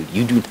magnitude.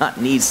 You do not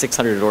need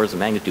 600 orders of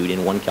magnitude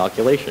in one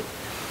calculation.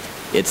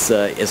 It's,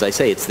 as I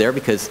say, it's there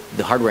because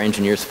the hardware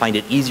engineers find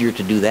it easier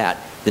to do that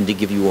than to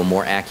give you a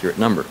more accurate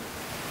number.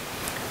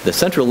 The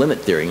central limit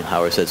theory,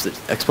 however, says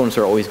that exponents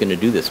are always going to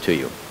do this to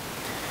you.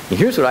 And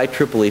here's what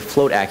IEEE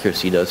float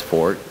accuracy does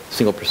for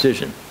single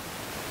precision.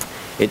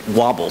 It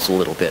wobbles a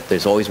little bit.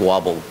 There's always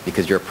wobble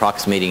because you're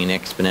approximating an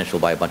exponential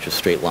by a bunch of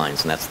straight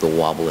lines, and that's the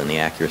wobble in the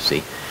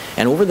accuracy.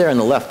 And over there on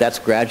the left, that's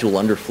gradual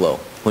underflow.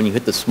 When you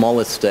hit the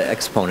smallest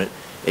exponent,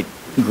 it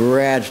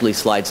gradually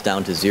slides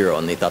down to 0,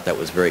 and they thought that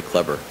was very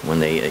clever when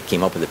they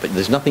came up with it. But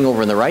there's nothing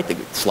over on the right that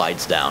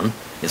slides down.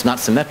 It's not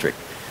symmetric.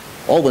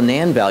 All the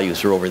NaN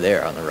values are over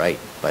there on the right,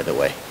 by the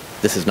way.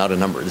 This is not a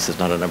number. This is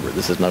not a number.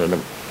 This is not a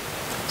number.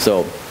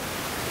 So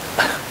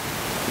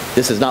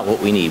this is not what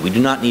we need. We do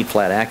not need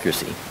flat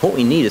accuracy. What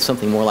we need is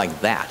something more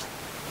like that.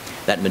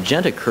 That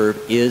magenta curve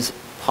is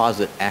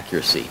posit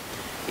accuracy.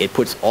 It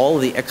puts all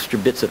of the extra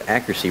bits of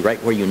accuracy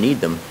right where you need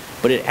them,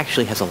 but it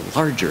actually has a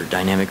larger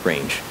dynamic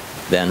range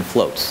than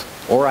floats.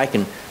 Or I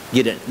can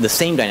get the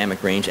same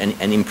dynamic range and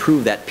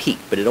improve that peak,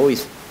 but it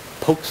always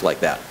pokes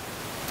like that.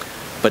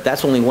 But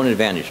that's only one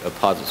advantage of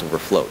posits over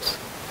floats.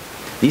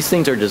 These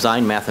things are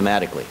designed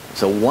mathematically.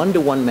 So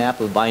one-to-one map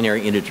of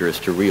binary integers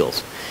to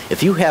reals.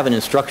 If you have an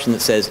instruction that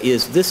says,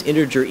 is this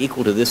integer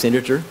equal to this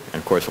integer? And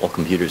of course all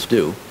computers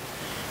do.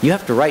 You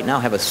have to right now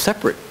have a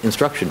separate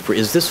instruction for,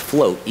 is this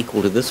float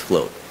equal to this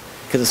float?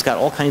 Because it's got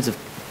all kinds of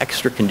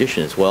extra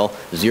conditions. Well,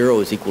 0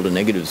 is equal to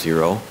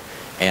 -0.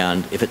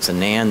 And if it's a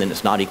NaN, then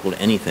it's not equal to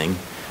anything.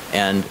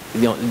 And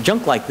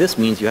junk like this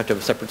means you have to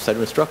have a separate set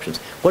of instructions.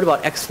 What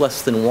about x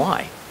less than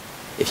y?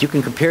 If you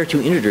can compare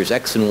two integers,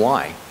 x and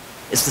y,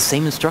 it's the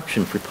same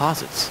instruction for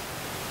posits.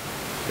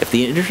 If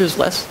the integer is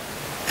less,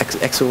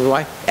 x over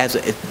y,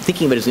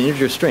 thinking of it as an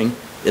integer string,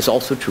 is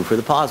also true for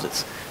the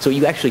posits. So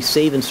you actually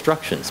save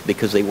instructions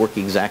because they work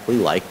exactly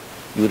like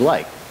you would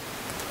like.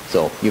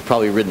 So you've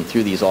probably ridden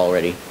through these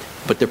already,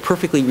 but they're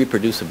perfectly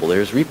reproducible.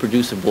 They're as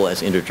reproducible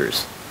as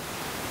integers.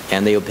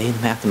 And they obey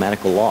the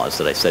mathematical laws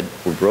that I said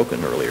were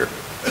broken earlier.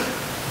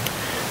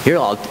 Here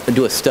I'll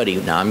do a study.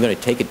 Now I'm going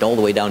to take it all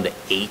the way down to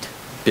 8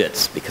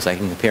 bits because I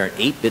can compare an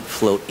 8-bit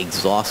float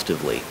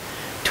exhaustively.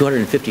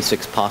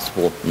 256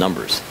 possible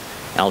numbers.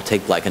 And I'll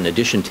take like an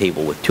addition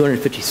table with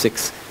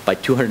 256 by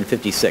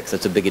 256.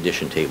 That's a big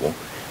addition table.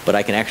 But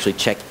I can actually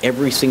check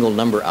every single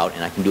number out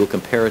and I can do a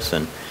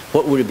comparison.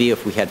 What would it be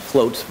if we had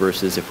floats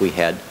versus if we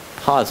had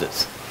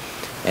posits?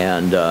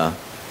 And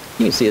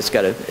you can see it's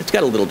got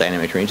a little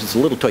dynamic range. It's a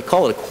little toy.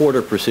 Call it a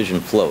quarter precision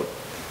float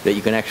that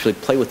you can actually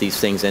play with these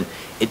things. And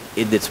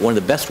it's one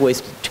of the best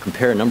ways to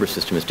compare a number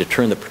system is to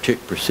turn the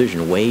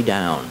precision way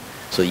down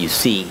so you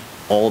see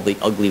all the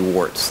ugly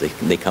warts.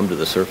 They come to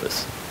the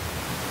surface.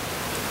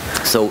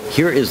 So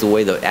here is the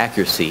way the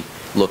accuracy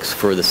looks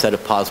for the set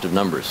of positive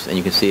numbers. And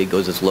you can see it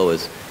goes as low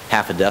as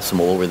half a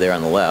decimal over there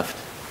on the left.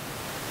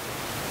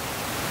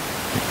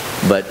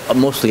 But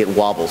mostly it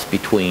wobbles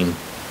between,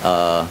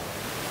 I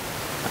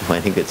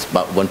think it's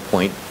about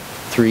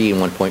 1.3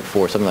 and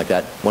 1.4, something like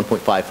that,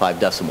 1.55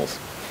 decimals.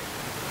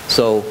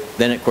 So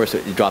then, of course,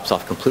 it drops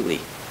off completely.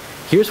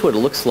 Here's what it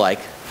looks like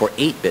for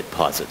 8-bit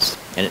posits.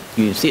 And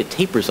you can see it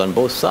tapers on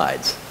both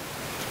sides.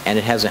 And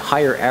it has a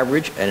higher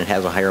average and it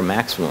has a higher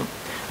maximum.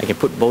 I can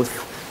put both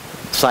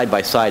side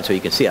by side so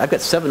you can see it. I've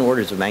got 7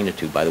 orders of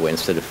magnitude, by the way,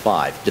 instead of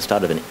 5, just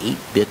out of an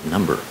 8-bit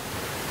number.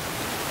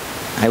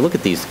 I look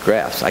at these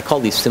graphs. I call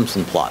these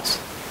Simpson plots.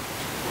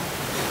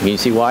 Can you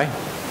see why?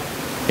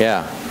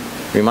 Yeah,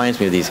 reminds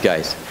me of these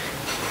guys.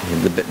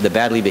 The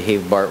badly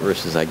behaved Bart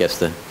versus, I guess,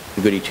 the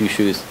goody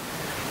two-shoes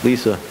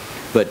Lisa.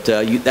 But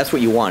that's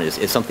what you want,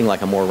 is something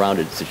like a more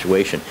rounded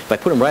situation. If I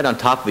put them right on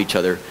top of each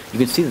other, you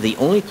can see that the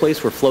only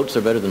place where floats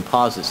are better than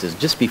posits is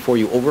just before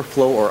you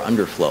overflow or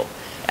underflow.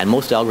 And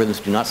most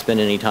algorithms do not spend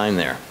any time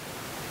there.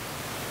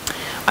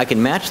 I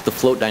can match the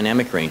float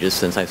dynamic ranges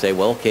since I say,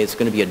 well, okay, it's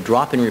going to be a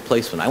drop-in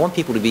replacement. I want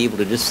people to be able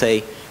to just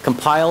say,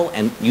 compile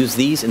and use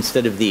these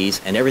instead of these,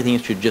 and everything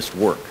should just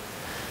work.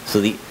 So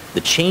the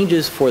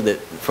changes for the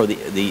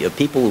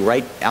people who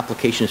write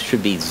applications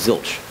should be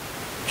zilch.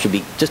 Should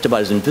be just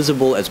about as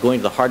invisible as going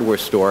to the hardware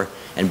store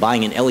and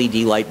buying an LED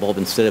light bulb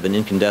instead of an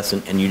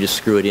incandescent, and you just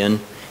screw it in,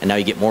 and now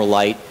you get more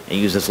light and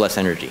uses less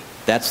energy.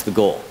 That's the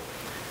goal.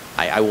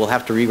 I will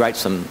have to rewrite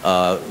some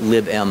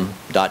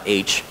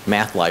libm.h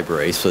math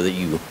libraries so that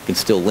you can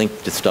still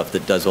link to stuff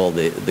that does all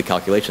the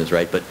calculations,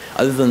 right? But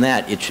other than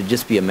that, it should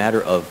just be a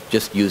matter of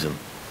just use them.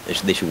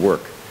 They should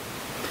work.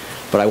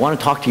 But I want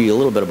to talk to you a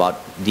little bit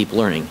about deep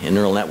learning and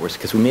neural networks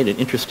because we made an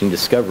interesting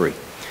discovery.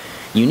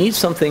 You need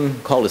something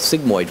called a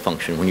sigmoid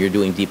function when you're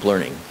doing deep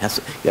learning.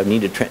 You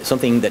need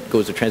something that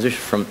goes to transition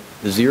from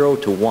 0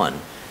 to 1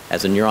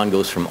 as a neuron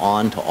goes from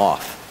on to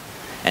off.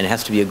 And it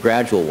has to be a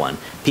gradual one.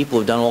 People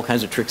have done all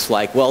kinds of tricks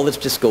like, well, let's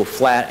just go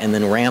flat and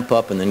then ramp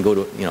up and then go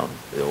to,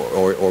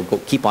 or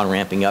keep on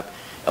ramping up.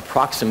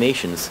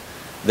 Approximations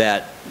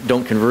that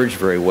don't converge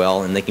very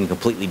well and they can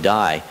completely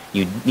die.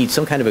 You need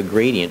some kind of a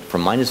gradient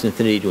from minus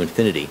infinity to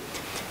infinity.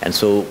 And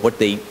so what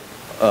they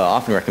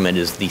often recommend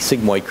is the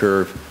sigmoid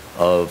curve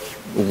of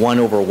 1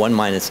 over 1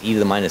 minus e to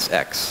the minus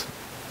x.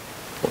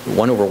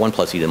 1 over 1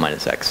 plus e to the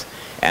minus x.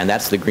 And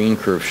that's the green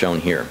curve shown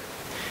here.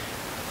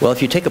 Well,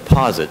 if you take a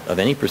posit of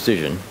any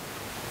precision,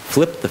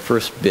 flip the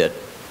first bit,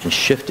 and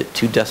shift it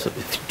 2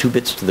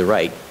 bits to the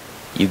right,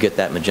 you get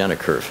that magenta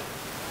curve.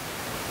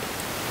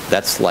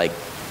 That's like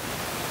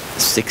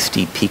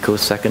 60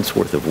 picoseconds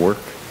worth of work.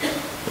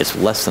 It's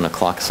less than a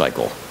clock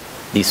cycle.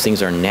 These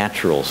things are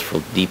naturals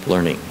for deep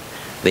learning.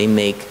 They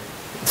make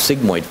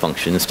sigmoid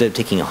function, instead of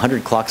taking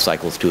 100 clock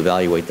cycles to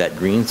evaluate that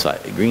green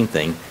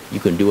thing, you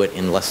can do it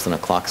in less than a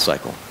clock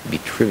cycle. It'd be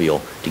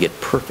trivial to get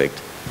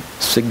perfect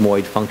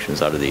sigmoid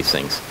functions out of these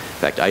things.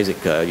 In fact, Isaac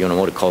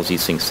Yonemoto calls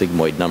these things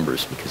sigmoid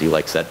numbers because he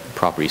likes that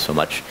property so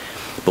much.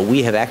 But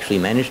we have actually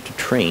managed to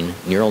train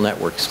neural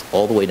networks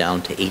all the way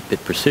down to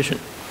 8-bit precision.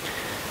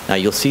 Now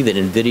you'll see that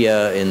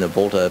NVIDIA in the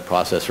Volta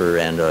processor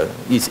and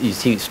you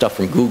see stuff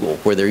from Google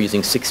where they're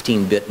using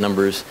 16-bit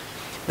numbers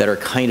that are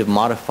kind of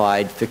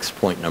modified fixed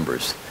point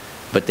numbers.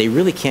 But they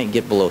really can't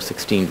get below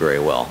 16 very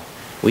well.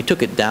 We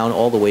took it down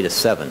all the way to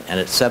 7, and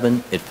at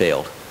 7 it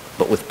failed.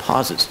 But with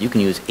posits, you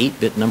can use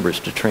 8-bit numbers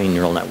to train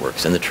neural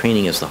networks, and the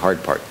training is the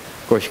hard part.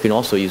 Of course, you can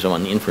also use them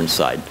on the inference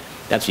side.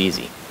 That's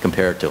easy,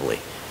 comparatively.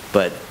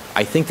 But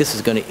I think this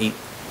is going to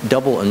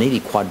double and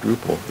maybe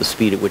quadruple the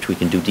speed at which we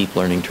can do deep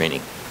learning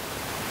training.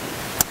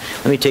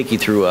 Let me take you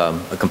through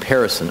a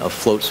comparison of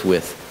floats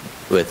with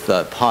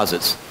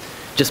posits,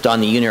 just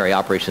on the unary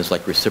operations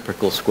like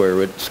reciprocal, square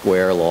root,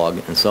 square,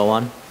 log, and so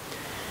on.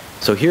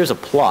 So here's a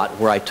plot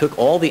where I took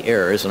all the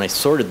errors and I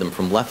sorted them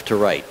from left to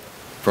right,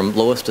 from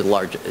lowest to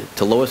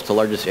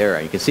largest error.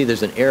 You can see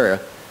there's an area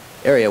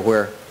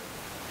where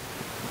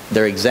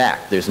they're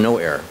exact. There's no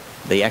error.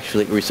 They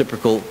actually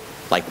reciprocal,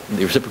 like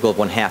the reciprocal of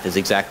 1/2 is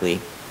exactly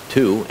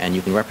 2, and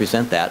you can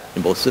represent that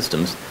in both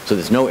systems, so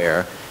there's no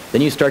error.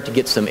 Then you start to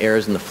get some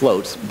errors in the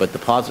floats, but the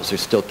posits are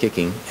still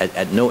kicking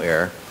at no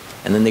error,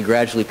 and then they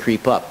gradually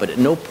creep up. But at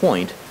no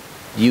point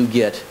do you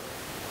get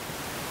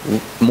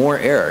more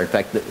error. In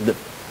fact,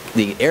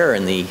 the error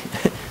in the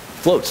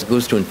floats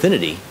goes to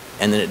infinity,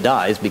 and then it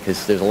dies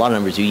because there's a lot of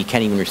numbers you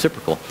can't even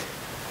reciprocal.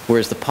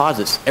 Whereas the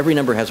posits, every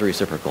number has a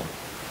reciprocal.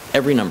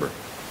 Every number.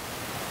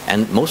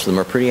 And most of them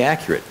are pretty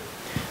accurate.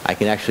 I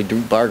can actually do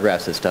bar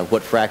graphs as to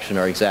what fraction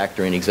are exact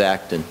or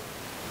inexact, and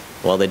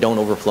well, they don't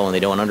overflow and they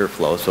don't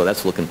underflow, so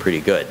that's looking pretty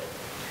good.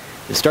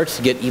 It starts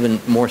to get even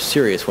more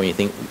serious when you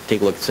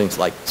take a look at things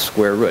like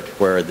square root,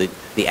 where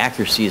the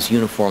accuracy is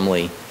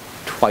uniformly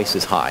twice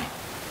as high.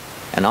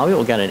 And now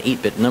we'll get an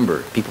 8-bit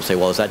number. People say,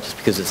 well, is that just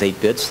because it's 8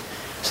 bits?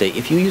 Say,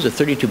 if you use a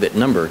 32-bit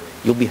number,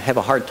 you'll have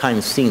a hard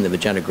time seeing the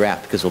magenta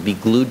graph because it'll be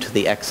glued to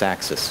the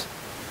x-axis.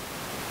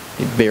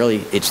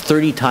 It's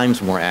 30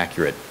 times more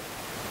accurate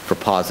for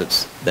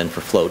posits than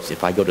for floats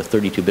if I go to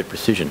 32-bit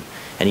precision,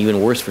 and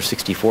even worse for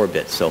 64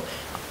 bits. So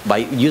by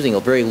using a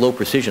very low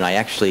precision, I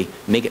actually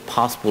make it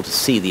possible to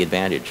see the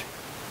advantage.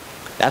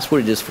 That's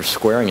what it is for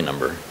squaring a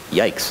number.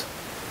 Yikes.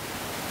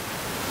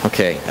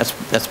 Okay,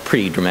 that's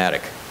pretty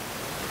dramatic.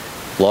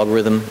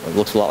 Logarithm, it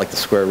looks a lot like the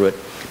square root.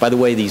 By the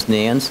way, these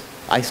nans,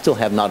 I still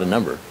have not a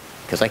number,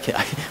 because I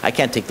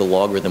can't take the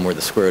logarithm or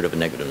the square root of a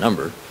negative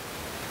number.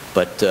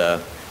 But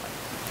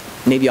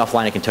maybe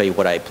offline I can tell you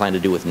what I plan to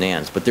do with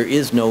nans. But there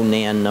is no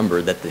nan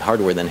number that the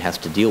hardware then has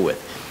to deal with.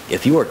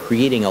 If you are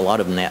creating a lot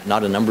of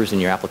not numbers in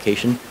your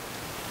application,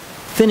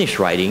 finish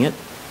writing it.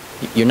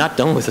 You're not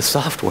done with the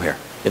software.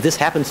 If this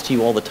happens to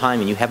you all the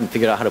time and you haven't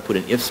figured out how to put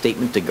an if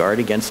statement to guard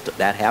against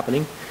that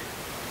happening,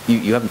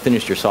 you haven't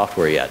finished your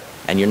software yet.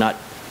 And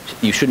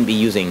you shouldn't be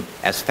using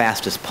as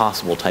fast as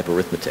possible type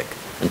arithmetic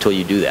until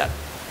you do that.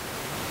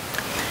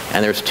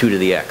 And there's 2 to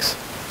the x.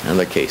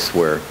 Another case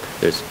where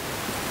there's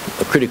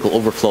a critical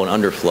overflow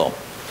and underflow,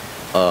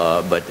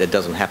 but it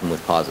doesn't happen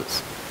with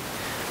posits.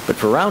 But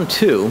for round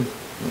 2,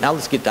 now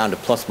let's get down to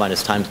plus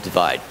minus times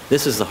divide.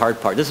 This is the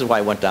hard part. This is why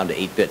I went down to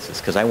 8 bits, is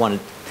because I wanted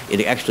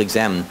to actually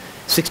examine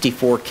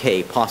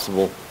 64K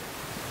possible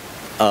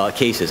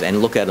cases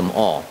and look at them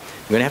all.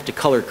 You're going to have to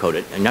color code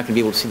it. I'm not going to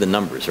be able to see the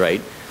numbers,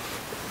 right,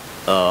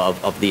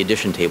 of the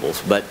addition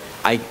tables. But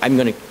I'm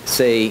going to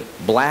say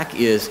black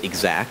is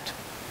exact,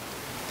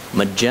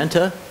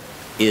 magenta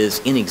is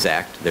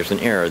inexact. There's an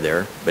error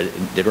there, but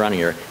it did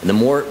rounding error. And the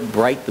more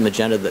bright the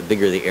magenta, the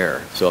bigger the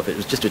error. So if it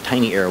was just a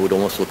tiny error, it would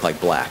almost look like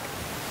black.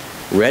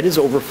 Red is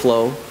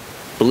overflow,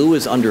 blue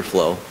is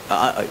underflow,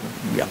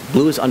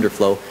 blue is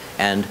underflow,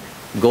 and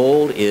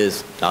gold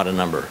is not a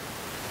number.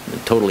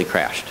 It totally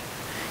crashed.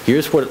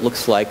 Here's what it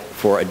looks like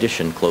for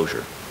addition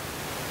closure.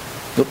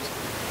 Oops.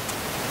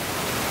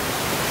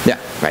 Yeah,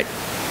 right.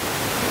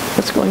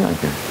 What's going on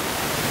here?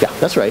 Yeah,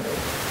 that's right.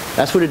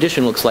 That's what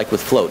addition looks like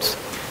with floats.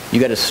 You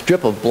got a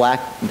strip of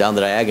black down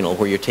the diagonal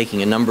where you're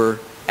taking a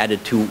number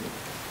added to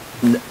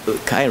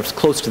kind of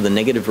close to the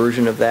negative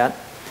version of that.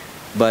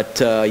 But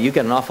you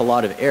got an awful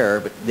lot of error.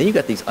 But then you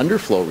got these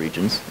underflow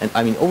regions, and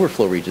I mean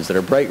overflow regions that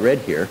are bright red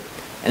here.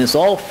 And it's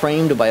all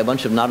framed by a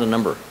bunch of not a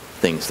number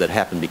things that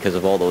happen because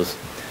of all those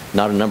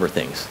not a number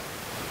things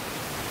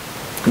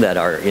that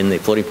are in the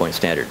floating point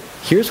standard.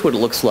 Here's what it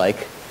looks like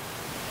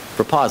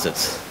for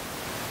posits.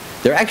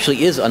 There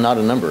actually is a not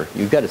a number.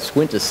 You've got to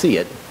squint to see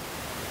it.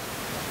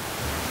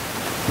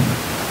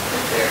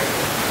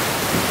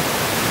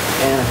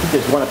 And I think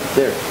there's one up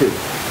there too.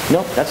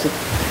 No, that's it.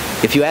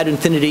 If you add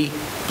infinity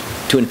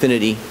to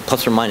infinity,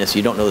 plus or minus,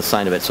 you don't know the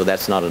sign of it, so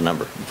that's not a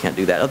number. You can't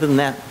do that. Other than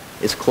that,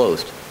 it's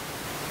closed.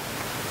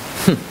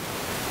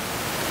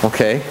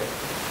 Okay.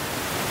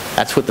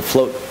 That's what the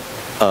float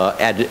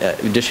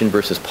addition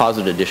versus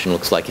posit addition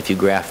looks like if you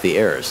graph the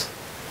errors.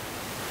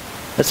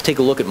 Let's take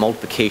a look at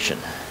multiplication.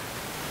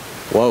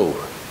 Whoa,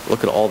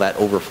 look at all that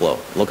overflow.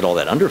 Look at all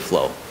that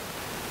underflow.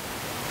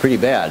 Pretty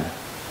bad.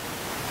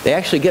 They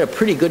actually get a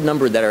pretty good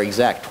number that are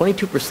exact,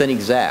 22%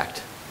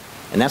 exact.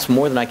 And that's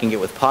more than I can get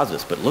with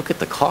posits. But look at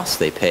the costs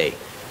they pay.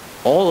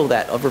 All of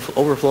that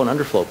overflow and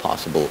underflow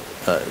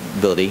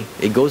possibility,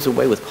 it goes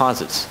away with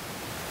posits.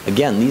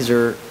 Again, these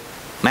are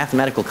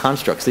mathematical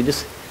constructs.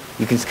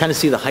 You can kind of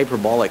see the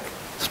hyperbolic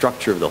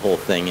structure of the whole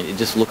thing, and it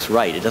just looks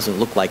right. It doesn't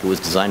look like it was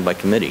designed by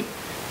committee.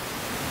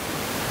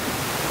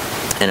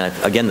 And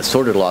again, the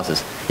sorted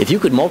losses. If you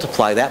could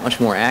multiply that much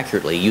more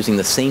accurately using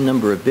the same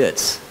number of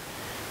bits,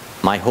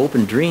 my hope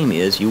and dream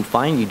is you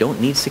find you don't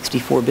need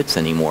 64 bits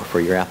anymore for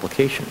your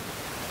application.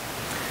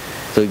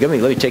 So let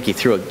me take you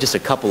through just a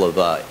couple of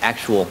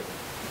actual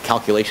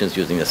calculations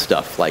using this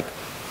stuff. Like,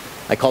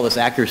 I call this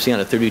accuracy on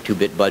a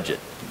 32-bit budget.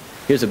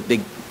 Here's a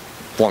big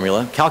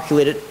formula.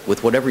 Calculate it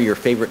with whatever your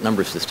favorite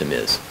number system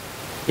is.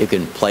 You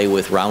can play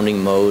with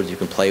rounding modes. You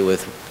can play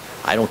with,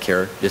 I don't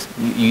care, just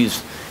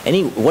use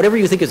whatever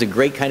you think is a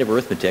great kind of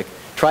arithmetic.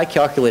 Try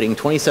calculating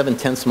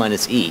 27/10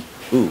 minus e.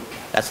 Ooh,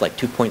 that's like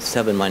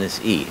 2.7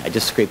 minus e. I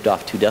just scraped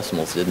off 2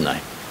 decimals, didn't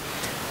I?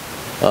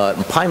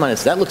 Pi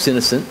minus, that looks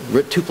innocent.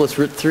 Root 2 plus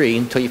root 3,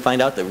 until you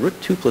find out that root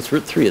 2 plus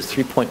root 3 is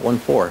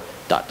 3.14, ...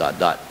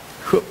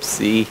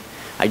 Whoopsie.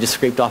 I just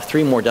scraped off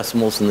 3 more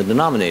decimals in the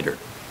denominator.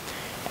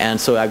 And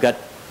so I've got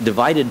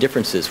divided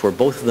differences where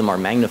both of them are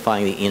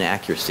magnifying the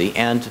inaccuracy,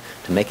 and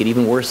to make it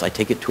even worse, I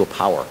take it to a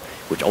power,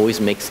 which always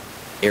makes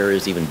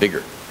errors even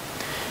bigger.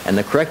 And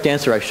the correct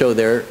answer I show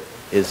there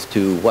is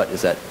to, what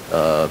is that,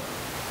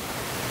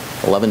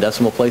 11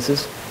 decimal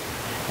places?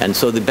 And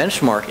so the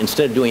benchmark,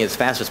 instead of doing it as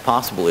fast as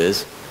possible,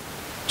 is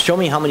show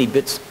me how many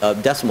bits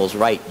of decimals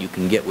right you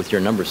can get with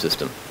your number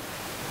system.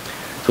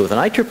 So with an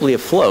IEEE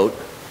afloat,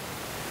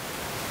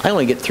 I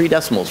only get 3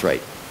 decimals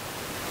right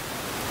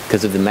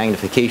because of the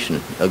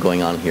magnification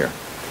going on here.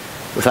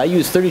 If I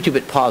use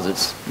 32-bit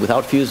posits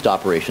without fused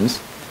operations,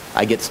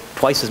 I get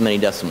twice as many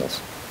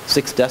decimals,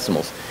 6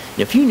 decimals.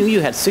 And if you knew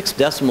you had 6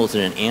 decimals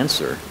in an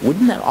answer,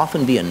 wouldn't that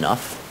often be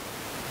enough?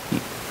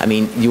 I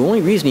mean, the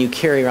only reason you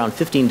carry around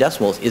 15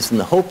 decimals is in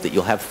the hope that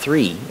you'll have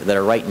 3 that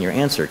are right in your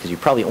answer, because you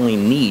probably only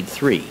need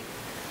 3.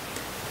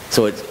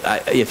 So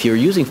if you're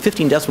using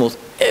 15 decimals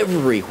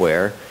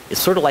everywhere,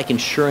 it's sort of like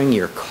insuring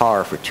your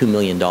car for $2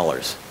 million,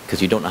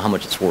 because you don't know how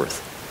much it's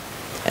worth.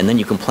 And then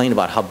you complain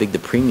about how big the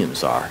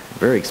premiums are.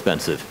 Very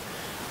expensive.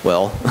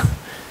 Well,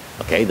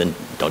 okay, then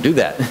don't do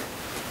that.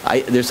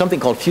 There's something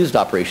called fused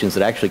operations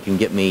that actually can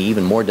get me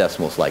even more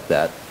decimals like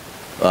that,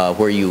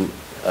 where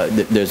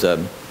there's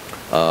a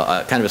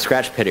kind of a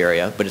scratch pad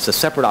area, but it's a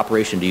separate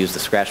operation to use the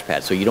scratch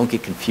pad, so you don't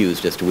get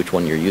confused as to which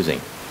one you're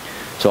using.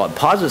 So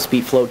positive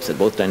speed floats at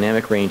both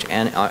dynamic range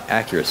and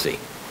accuracy.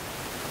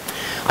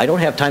 I don't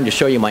have time to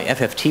show you my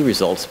FFT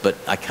results, but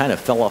I kind of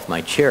fell off my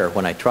chair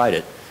when I tried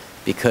it,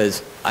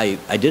 because I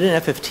did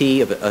an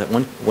FFT of a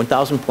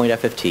 1,000 point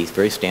FFT,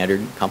 very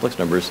standard, complex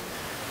numbers,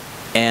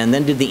 and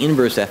then did the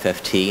inverse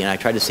FFT, and I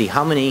tried to see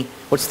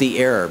what's the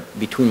error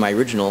between my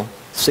original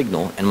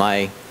signal and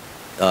my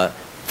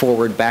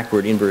forward,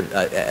 backward, inverse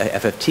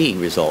FFT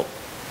result.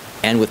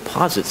 And with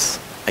posits,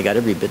 I got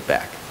every bit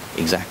back.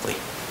 exactly.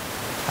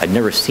 I'd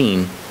never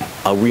seen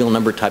a real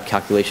number type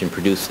calculation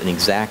produce an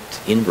exact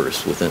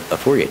inverse with a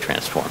Fourier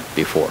transform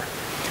before.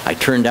 I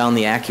turned down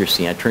the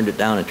accuracy, I turned it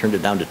down and turned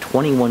it down to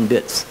 21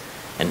 bits,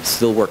 and it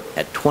still worked.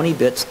 At 20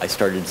 bits, I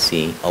started to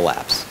see a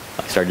lapse.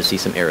 I started to see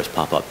some errors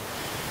pop up.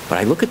 But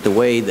I look at the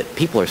way that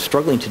people are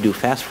struggling to do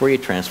fast Fourier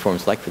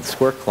transforms, like for the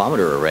square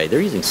kilometer array. They're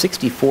using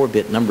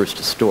 64-bit numbers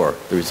to store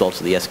the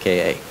results of the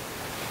SKA.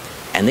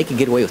 And they can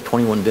get away with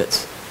 21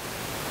 bits.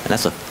 And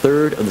that's a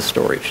third of the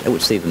storage. That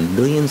would save them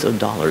millions of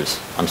dollars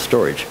on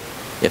storage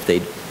if they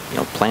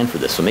plan for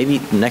this. So maybe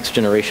the next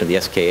generation of the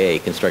SKA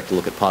can start to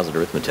look at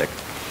positive arithmetic.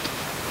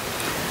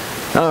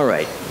 All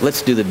right,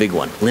 let's do the big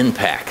one,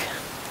 LINPACK.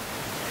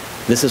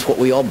 This is what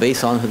we all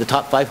base on the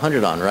top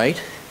 500 on,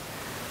 right?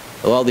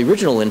 Well, the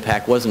original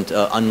LINPACK wasn't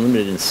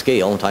unlimited in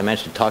scale until I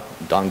managed to talk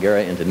Don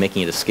Guerra into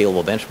making it a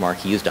scalable benchmark.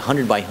 He used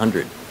 100 by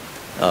 100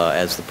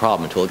 as the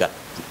problem until it got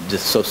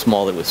just so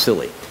small that it was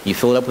silly. You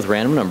fill it up with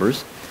random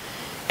numbers,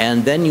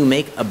 and then you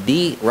make a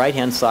B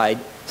right-hand side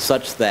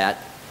such that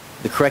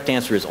the correct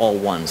answer is all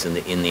ones in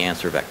the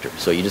answer vector.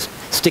 So you just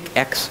stick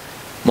x,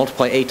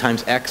 multiply a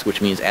times x,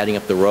 which means adding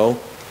up the row,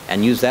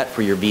 and use that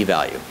for your B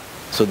value.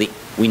 So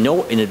we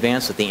know in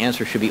advance that the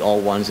answer should be all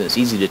ones, and it's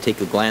easy to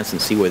take a glance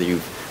and see whether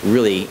you've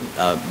really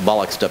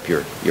bollocksed up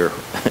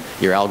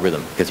your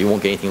algorithm, because you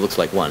won't get anything that looks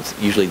like ones.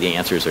 Usually the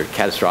answers are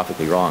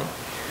catastrophically wrong.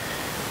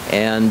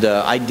 And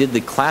I did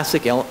the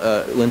classic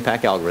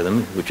LINPACK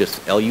algorithm, which is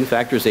LU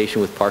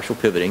factorization with partial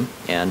pivoting,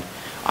 and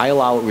I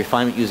allow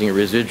refinement using a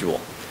residual.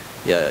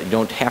 You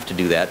don't have to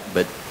do that,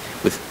 but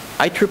with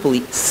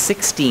IEEE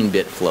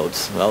 16-bit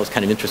floats, well, it was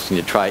kind of interesting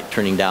to try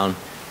turning down,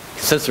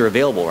 since they're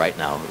available right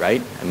now,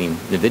 right? I mean,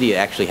 NVIDIA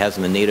actually has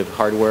them in native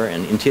hardware,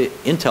 and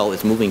Intel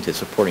is moving to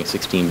supporting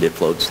 16-bit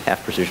floats,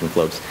 half-precision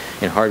floats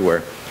in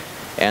hardware.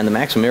 And the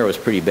maximum error was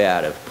pretty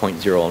bad of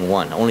 0.0 and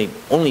 1,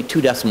 only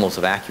 2 decimals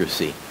of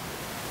accuracy.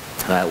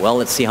 Well,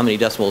 let's see how many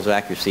decimals of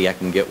accuracy I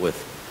can get with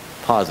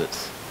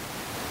posits.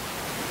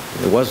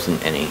 There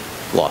wasn't any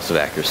loss of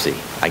accuracy.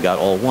 I got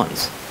all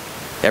ones.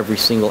 Every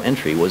single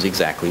entry was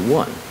exactly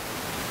 1.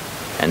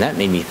 And that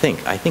made me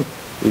think, I think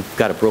we've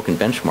got a broken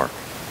benchmark.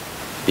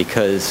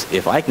 Because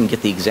if I can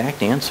get the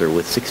exact answer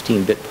with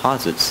 16-bit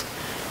posits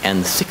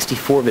and the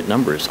 64-bit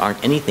numbers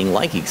aren't anything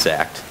like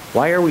exact,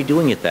 why are we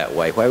doing it that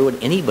way? Why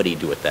would anybody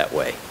do it that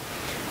way?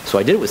 So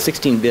I did it with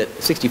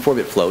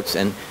 64-bit floats,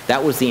 and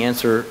that was the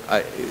answer.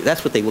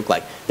 That's what they look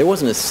like. There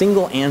wasn't a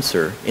single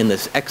answer in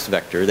this x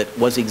vector that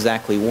was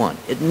exactly 1.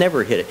 It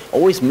never hit it.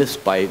 Always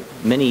missed by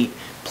many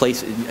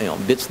places,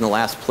 bits in the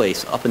last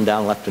place, up and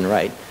down, left and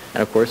right.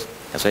 And of course,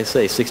 as I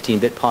say,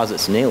 16-bit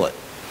posits nail it.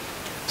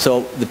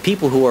 So the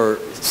people who are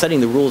setting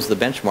the rules of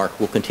the benchmark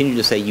will continue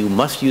to say you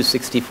must use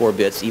 64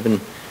 bits even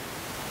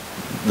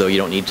though you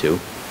don't need to.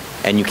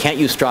 And you can't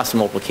use Strassen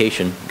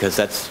multiplication because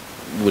that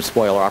would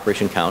spoil our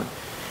operation count.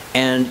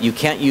 And you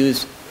can't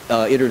use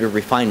iterative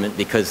refinement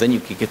because then you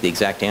could get the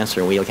exact answer,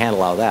 and we can't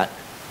allow that.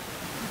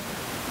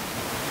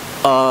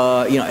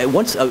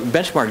 Once a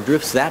benchmark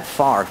drifts that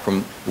far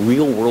from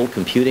real-world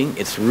computing,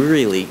 it's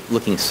really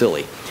looking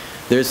silly.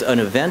 There's an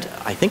event,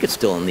 I think it's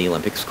still in the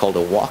Olympics, called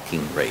a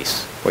walking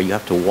race, where you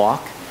have to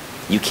walk.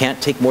 You can't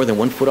take more than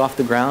 1 foot off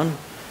the ground,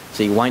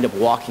 so you wind up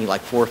walking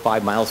like 4 or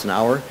 5 miles an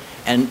hour,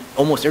 and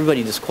almost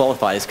everybody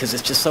disqualifies because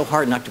it's just so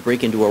hard not to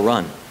break into a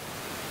run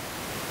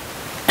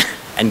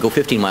and go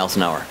 15 miles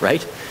an hour,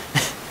 right?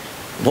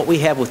 What we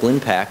have with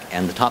LINPACK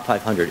and the top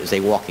 500 is a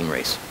walking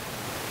race.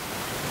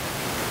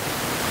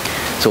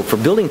 So for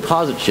building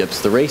posit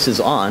chips, the race is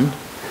on.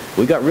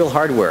 We got real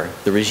hardware.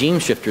 The regime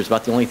shifter is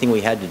about the only thing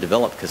we had to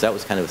develop because that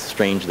was kind of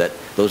strange, that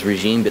those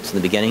regime bits in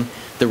the beginning.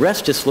 The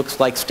rest just looks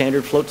like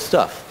standard float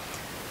stuff.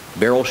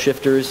 Barrel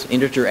shifters,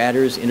 integer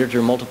adders,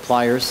 integer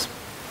multipliers,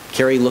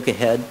 carry look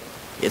ahead.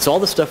 It's all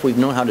the stuff we've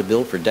known how to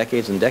build for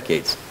decades and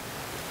decades.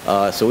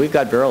 So we've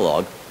got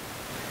Verilog.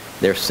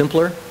 They're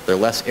simpler, they're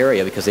less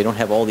area because they don't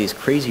have all these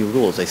crazy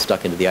rules they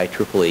stuck into the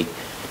IEEE.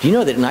 Do you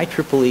know that in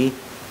IEEE,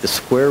 the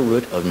square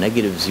root of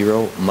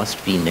 -0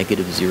 must be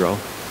 -0?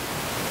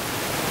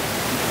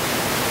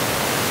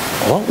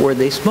 What were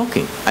they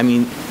smoking? I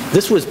mean,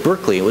 this was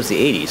Berkeley, it was the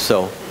 80s,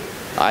 so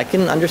I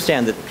can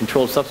understand that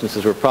controlled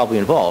substances were probably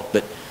involved,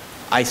 but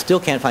I still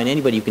can't find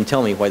anybody who can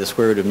tell me why the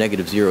square root of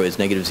 -0 is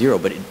 -0,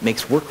 but it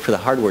makes work for the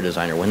hardware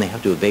designer when they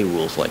have to obey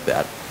rules like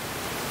that.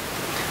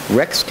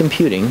 Rex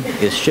Computing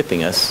is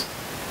shipping us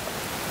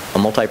a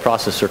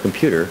multiprocessor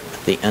computer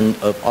at the end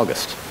of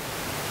August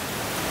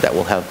that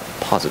will have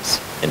posits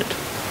in it.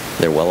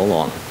 They're well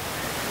along.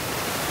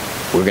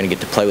 We're going to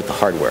get to play with the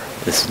hardware.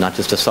 This is not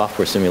just a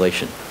software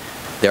simulation.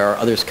 There are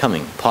others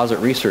coming. Posit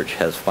Research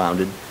has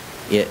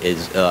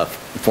is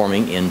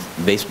forming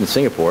based in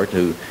Singapore,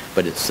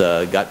 but it's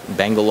got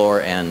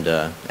Bangalore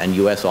and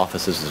US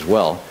offices as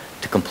well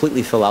to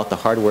completely fill out the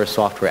hardware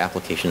software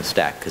application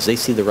stack because they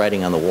see the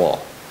writing on the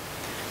wall.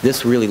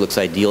 This really looks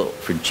ideal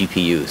for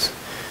GPUs.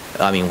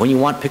 I mean, when you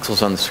want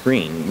pixels on the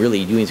screen, really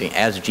using it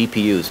as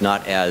GPUs,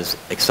 not as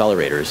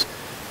accelerators,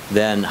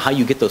 then how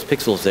you get those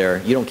pixels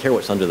there, you don't care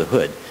what's under the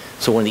hood.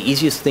 So one of the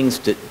easiest things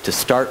to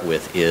start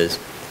with is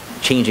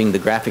changing the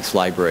graphics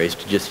libraries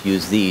to just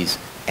use these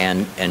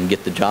and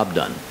get the job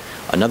done.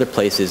 Another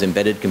place is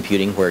embedded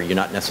computing, where you're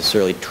not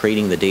necessarily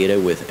trading the data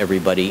with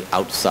everybody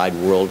outside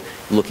world,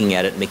 looking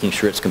at it, making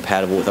sure it's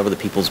compatible with other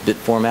people's bit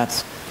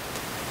formats.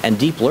 And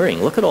deep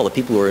learning, look at all the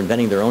people who are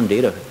inventing their own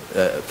data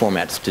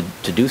formats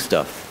to do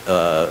stuff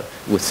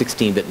with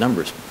 16-bit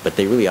numbers, but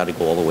they really ought to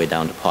go all the way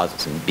down to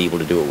posits and be able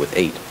to do it with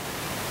 8.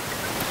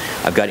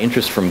 I've got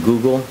interest from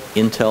Google,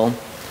 Intel,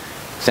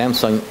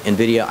 Samsung,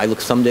 NVIDIA. I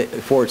look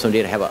forward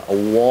someday to have a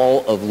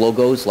wall of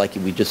logos like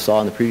we just saw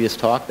in the previous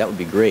talk. That would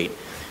be great.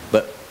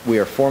 But we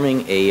are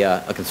forming a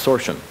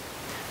consortium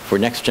for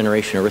next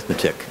generation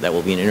arithmetic. That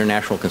will be an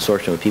international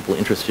consortium of people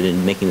interested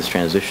in making this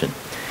transition.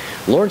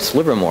 Lawrence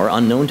Livermore,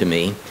 unknown to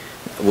me,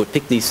 would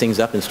pick these things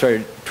up and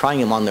started trying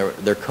them on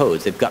their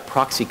codes. They've got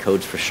proxy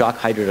codes for shock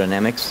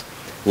hydrodynamics,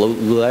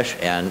 LULESH,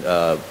 and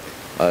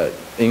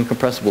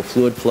incompressible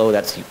fluid flow.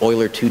 That's the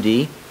Euler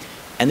 2D.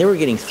 And they were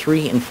getting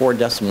 3 and 4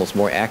 decimals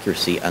more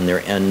accuracy on their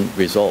end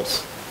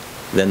results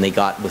than they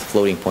got with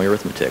floating point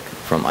arithmetic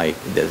from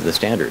the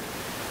standard.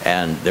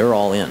 And they're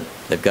all in.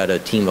 They've got a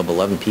team of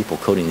 11 people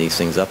coding these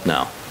things up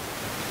now.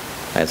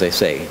 As I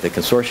say, the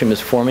consortium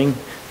is forming.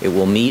 It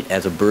will meet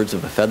as a birds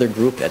of a feather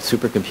group at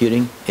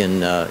Supercomputing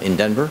in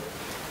Denver.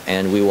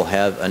 And we will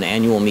have an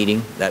annual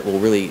meeting that will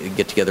really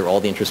get together all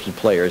the interested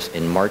players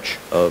in March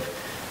of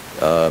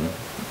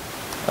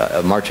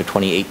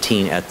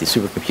 2018 at the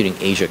Supercomputing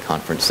Asia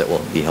conference that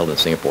will be held in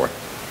Singapore.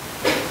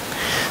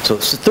 So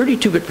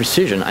 32-bit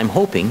precision, I'm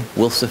hoping,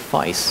 will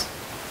suffice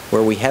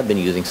where we have been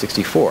using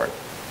 64.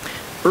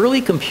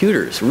 Early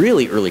computers,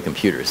 really early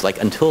computers, like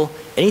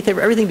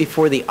everything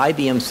before the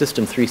IBM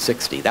System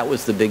 360, that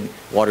was the big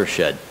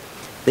watershed.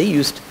 They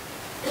used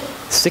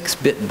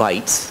 6-bit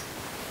bytes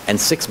and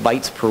 6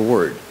 bytes per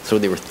word. So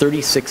they were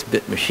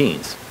 36-bit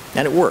machines.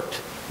 And it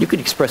worked. You could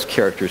express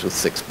characters with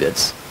 6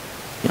 bits.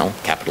 You know,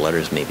 capital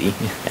letters maybe,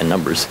 and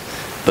numbers,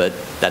 but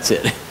that's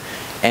it.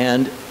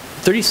 And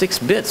 36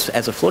 bits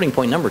as a floating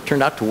point number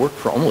turned out to work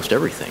for almost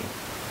everything.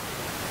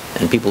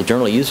 And people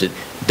generally used it.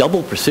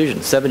 Double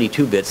precision,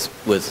 72 bits,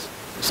 was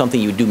something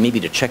you would do maybe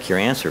to check your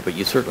answer, but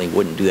you certainly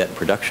wouldn't do that in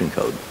production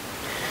code.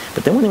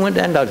 But then when they went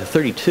down to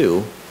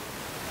 32,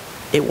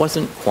 it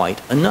wasn't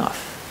quite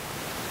enough.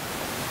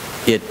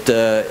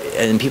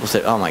 And people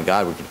said, oh my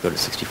God, we could go to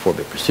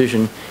 64-bit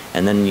precision.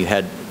 And then you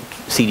had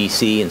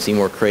CDC and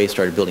Seymour Cray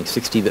started building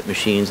 60-bit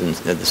machines, and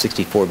the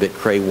 64-bit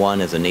Cray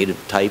 1 as a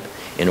native type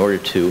in order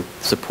to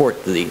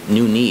support the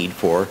new need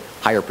for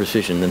higher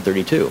precision than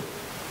 32.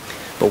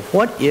 But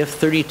what if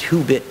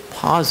 32-bit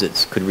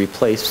posits could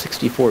replace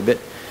 64-bit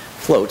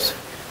floats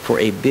for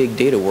a big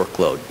data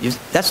workload?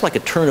 That's like a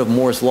turn of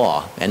Moore's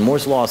law, and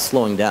Moore's law is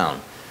slowing down.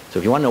 So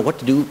if you want to know what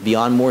to do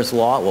beyond Moore's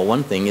law, well,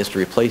 one thing is to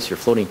replace your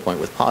floating point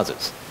with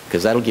posits,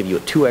 because that'll give you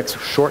a 2x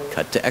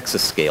shortcut to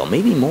exascale,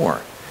 maybe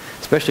more.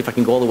 Especially if I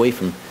can go all the way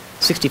from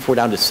 64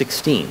 down to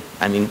 16.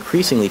 I'm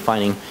increasingly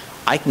finding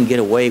I can get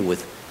away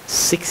with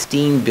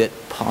 16-bit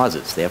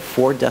posits. They have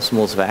 4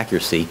 decimals of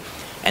accuracy,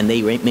 and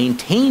they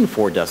maintain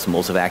 4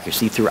 decimals of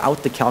accuracy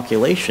throughout the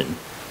calculation.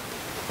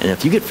 And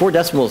if you get 4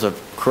 decimals of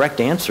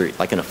correct answer,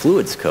 like in a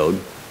fluids code,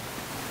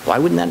 why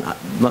wouldn't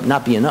that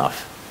not be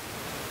enough?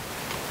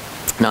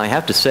 Now, I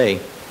have to say,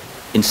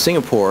 in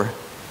Singapore,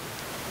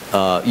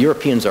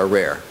 Europeans are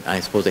rare. I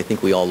suppose they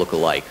think we all look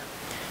alike.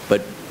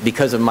 But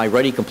because of my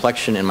ruddy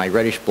complexion and my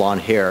reddish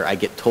blonde hair, I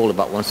get told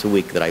about once a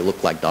week that I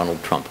look like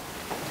Donald Trump.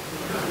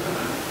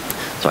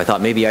 So I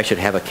thought maybe I should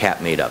have a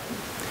cap made up.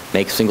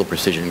 Make single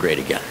precision great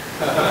again.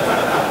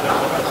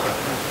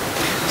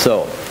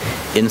 So,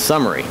 in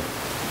summary,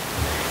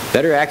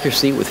 better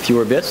accuracy with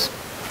fewer bits,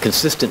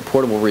 consistent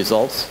portable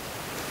results,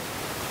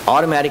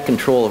 automatic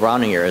control of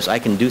rounding errors. I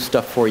can do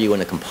stuff for you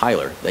in a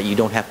compiler that you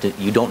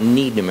don't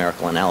need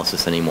numerical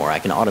analysis anymore. I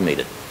can automate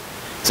it.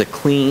 It's a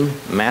clean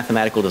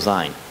mathematical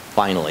design,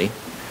 finally,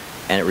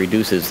 and it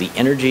reduces the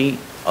energy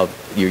of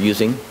you're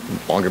using,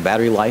 longer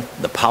battery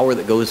life, the power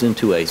that goes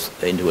into a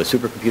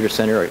supercomputer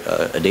center,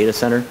 a data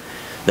center,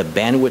 the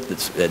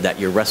bandwidth that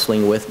you're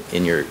wrestling with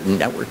in your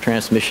network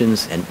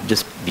transmissions and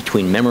just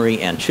between memory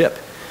and chip,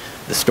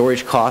 the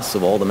storage costs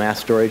of all the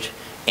mass storage,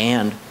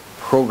 and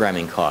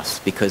programming costs,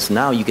 because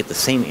now you get the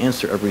same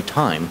answer every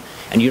time,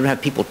 and you don't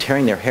have people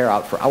tearing their hair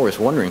out for hours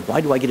wondering,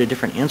 why do I get a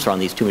different answer on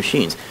these two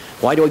machines?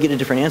 Why do I get a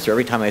different answer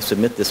every time I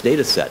submit this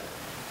data set?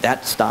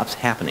 That stops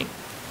happening.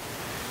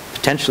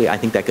 Potentially, I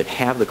think that could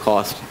halve the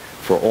cost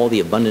for all the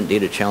abundant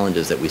data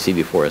challenges that we see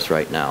before us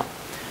right now.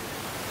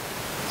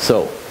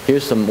 So,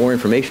 here's some more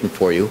information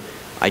for you.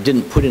 I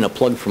didn't put in a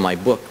plug for my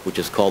book, which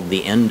is called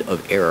The End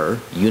of Error,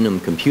 Unum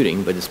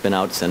Computing, but it's been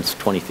out since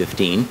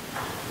 2015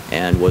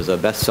 and was a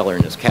bestseller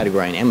in its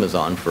category on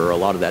Amazon for a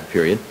lot of that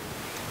period.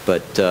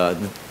 But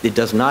it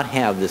does not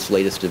have this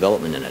latest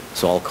development in it.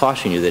 So I'll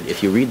caution you that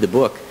if you read the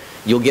book,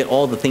 you'll get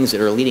all the things that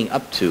are leading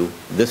up to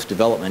this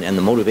development and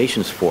the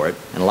motivations for it,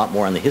 and a lot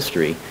more on the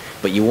history,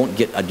 but you won't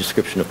get a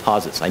description of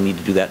posits. I need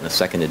to do that in a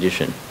second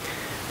edition.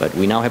 But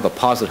we now have a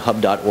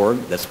posithub.org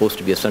that's supposed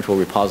to be a central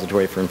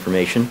repository for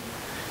information.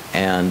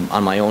 And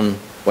on my own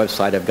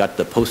website, I've got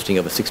the posting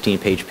of a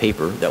 16-page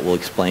paper that will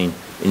explain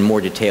in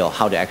more detail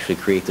how to actually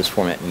create this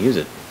format and use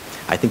it.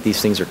 I think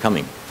these things are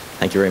coming.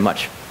 Thank you very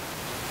much.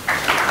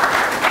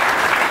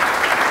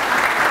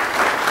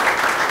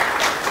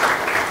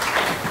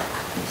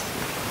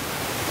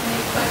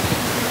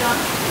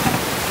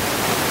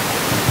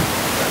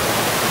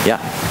 Yeah.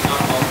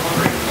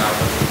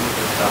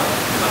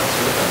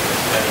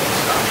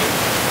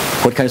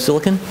 What kind of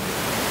silicon?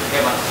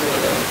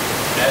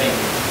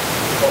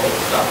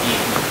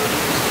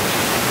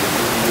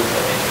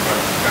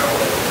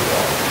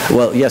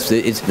 Well, yes,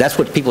 that's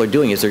what people are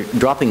doing, is they're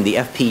dropping the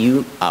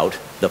FPU out,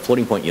 the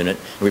floating point unit,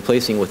 and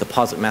replacing it with a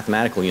posit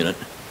mathematical unit,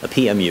 a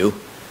PMU,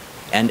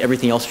 and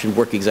everything else should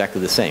work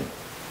exactly the same.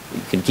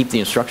 You can keep the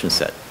instruction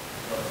set.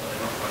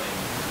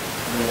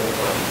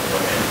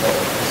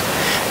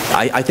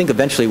 I think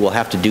eventually we'll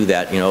have to do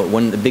that. You know,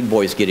 when the big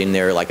boys get in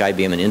there, like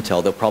IBM and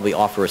Intel, they'll probably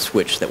offer a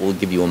switch that will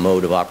give you a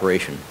mode of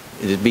operation.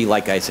 It'd be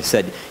like, as I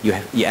said,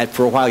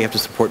 for a while you have to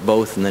support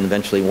both, and then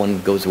eventually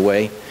one goes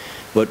away.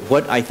 But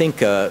what I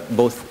think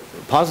both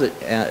Posit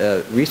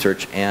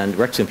Research and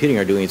Rex Computing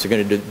are doing is they're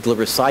going to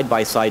deliver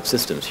side-by-side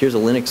systems. Here's a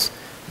Linux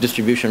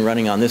distribution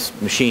running on this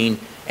machine,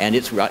 and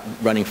it's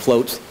running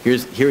floats.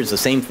 Here's the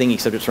same thing,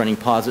 except it's running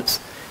posits.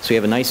 So you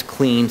have a nice,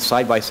 clean,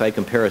 side-by-side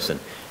comparison.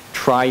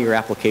 Try your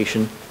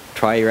application,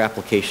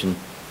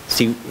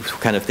 see what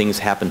kind of things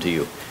happen to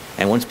you.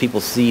 And once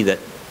people see that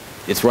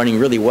it's running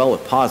really well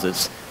with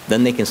posits,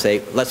 then they can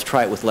say, let's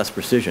try it with less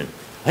precision.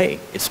 Hey,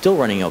 it's still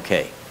running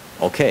okay.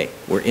 Okay,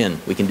 we're in.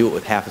 We can do it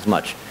with half as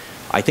much.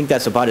 I think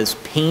that's about as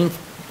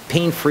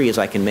pain-free as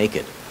I can make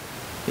it.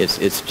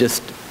 It's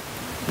just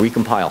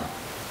recompile.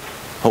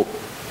 Hope.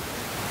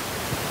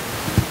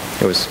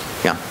 There was,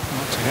 yeah.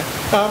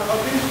 How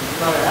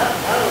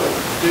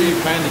do you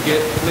plan to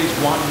get at least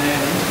one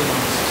NAND into the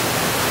system?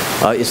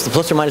 It's the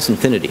plus or minus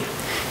infinity.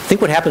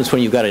 Think what happens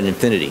when you've got an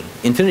infinity.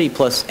 Infinity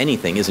plus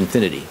anything is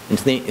infinity.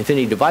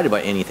 Infinity divided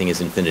by anything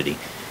is infinity,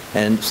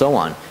 and so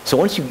on. So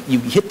once you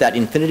hit that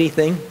infinity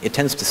thing, it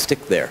tends to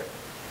stick there.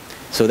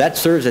 So that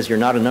serves as your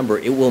not a number.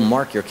 It will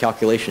mark your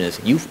calculation as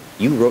you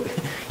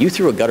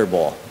threw a gutter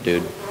ball,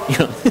 dude. You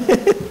know.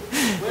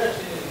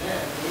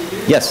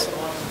 Yes,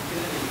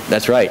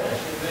 that's right.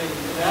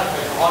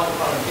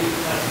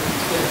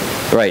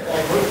 Right.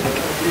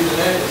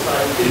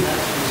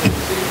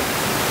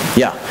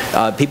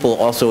 Yeah, people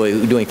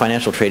also doing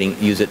financial trading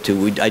use it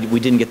too. We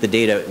didn't get the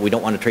data. We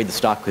don't want to trade the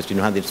stock because we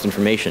don't have this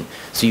information.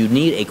 So you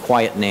need a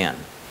quiet NAND.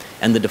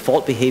 And the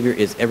default behavior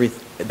is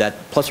that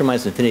plus or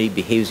minus infinity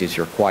behaves as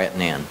your quiet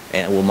NAND,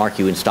 and it will mark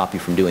you and stop you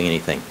from doing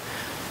anything.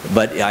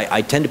 But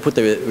I tend to put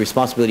the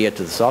responsibility up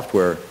to the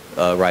software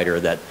writer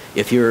that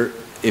if you're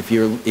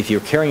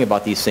caring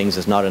about these things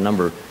as not a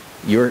number,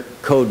 your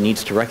code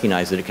needs to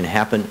recognize that it can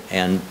happen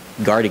and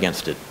guard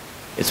against it.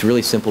 It's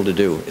really simple to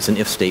do. It's an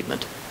if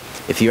statement.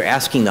 If you're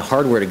asking the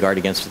hardware to guard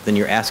against it, then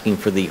you're asking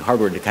for the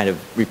hardware to kind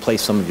of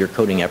replace some of your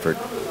coding effort.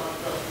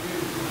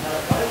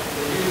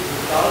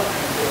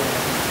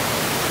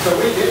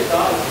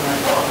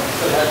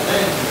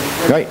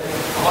 Right.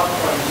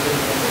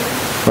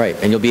 Right,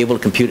 and you'll be able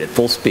to compute at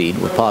full speed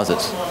with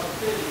posits.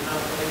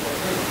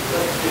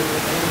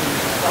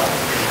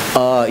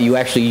 You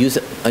actually use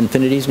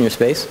infinities in your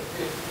space?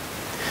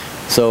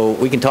 So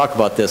we can talk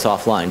about this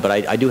offline, but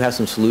I do have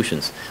some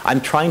solutions. I'm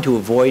trying to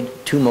avoid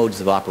two modes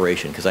of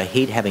operation because I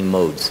hate having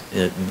modes,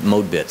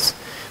 mode bits.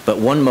 But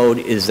one mode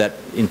is that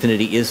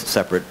infinity is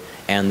separate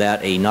and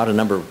that a not a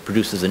number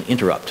produces an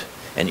interrupt.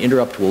 An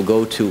interrupt will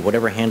go to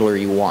whatever handler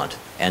you want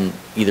and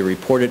either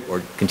report it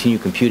or continue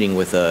computing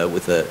with a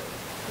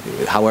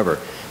however.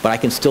 But I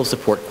can still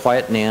support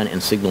quiet NAND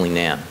and signaling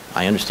NAND.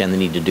 I understand the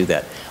need to do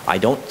that. I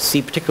don't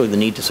see particularly the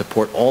need to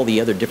support all the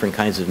other different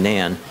kinds of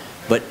NAND,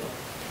 but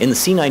in the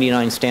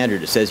C99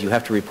 standard, it says you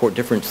have to report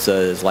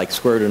differences like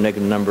square root of a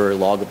negative number,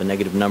 log of a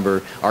negative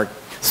number, arc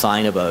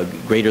sine of a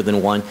greater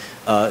than 1,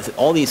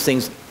 all these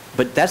things,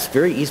 but that's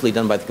very easily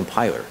done by the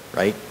compiler,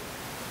 right?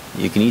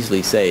 You can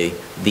easily say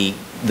the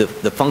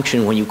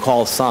function when you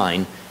call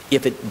sine,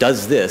 if it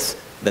does this,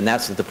 then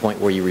that's at the point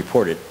where you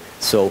report it.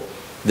 So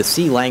the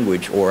C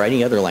language or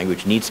any other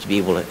language needs to be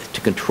able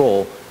to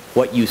control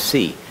what you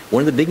see.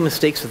 One of the big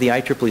mistakes with the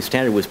IEEE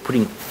standard was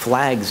putting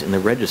flags in the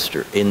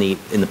register, in the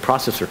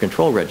processor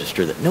control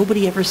register that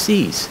nobody ever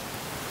sees.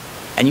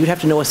 And you'd have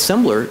to know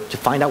assembler to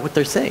find out what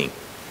they're saying.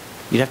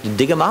 You'd have to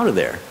dig them out of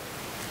there.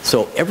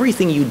 So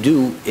everything you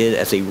do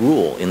as a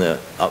rule in the,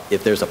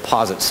 if there's a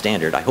posit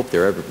standard, I hope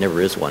there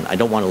never is one. I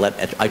don't want to let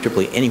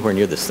IEEE anywhere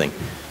near this thing.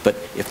 But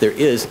if there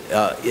is,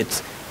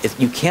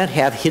 you can't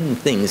have hidden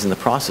things in the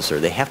processor.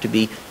 They have to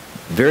be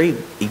very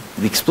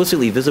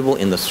explicitly visible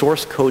in the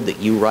source code that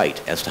you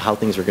write as to how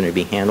things are going to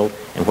be handled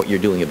and what you're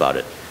doing about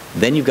it.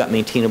 Then you've got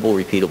maintainable,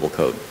 repeatable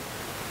code.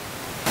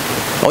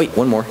 Oh, wait,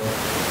 one more.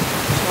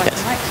 Yes.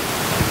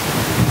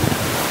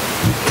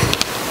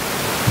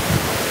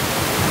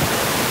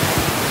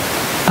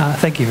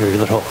 Thank you very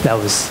little. That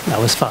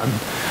was fun.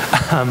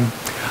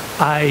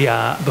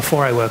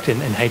 Before I worked in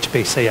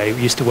HPC, I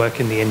used to work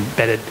in the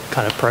embedded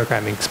kind of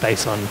programming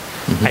space on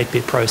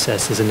 8-bit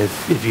processors, and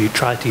if you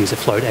tried to use a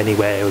float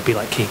anywhere, it would be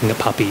like kicking a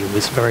puppy. It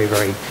was very,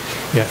 very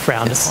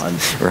frowned upon.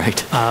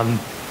 Right.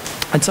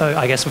 And so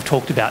I guess we've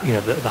talked about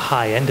the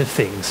high end of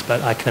things, but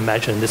I can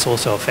imagine this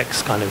also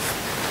affects kind of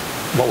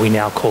what we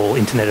now call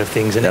Internet of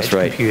Things and edge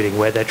computing,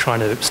 where they're trying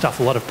to stuff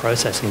a lot of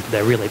processing, but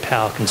they're really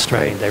power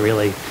constrained. They're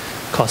really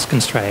cost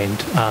constrained.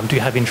 Do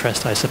you have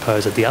interest, I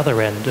suppose, at the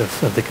other end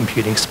of the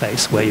computing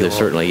space where you're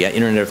certainly, yeah.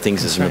 Internet of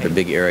Things is another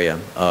big area.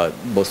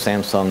 Both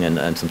Samsung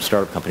and some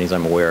startup companies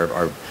I'm aware of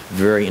are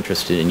very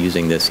interested in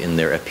using this in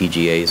their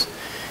FPGAs.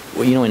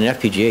 Well, in an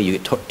FPGA, you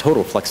get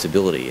total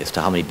flexibility as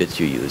to how many bits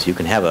you use. You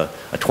can have a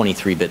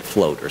 23-bit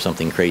float or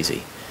something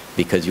crazy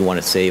because you want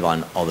to save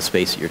on all the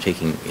space that you're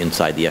taking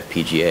inside the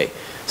FPGA.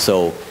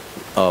 So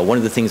one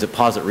of the things that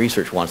Posit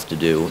Research wants to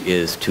do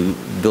is to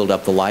build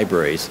up the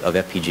libraries of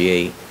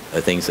FPGA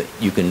things that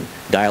you can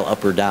dial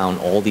up or down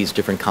all these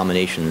different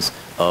combinations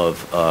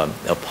of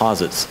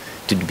posits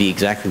to be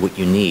exactly what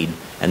you need,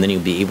 and then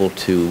you'll be able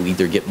to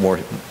either get more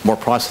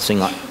processing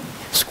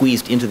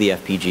squeezed into the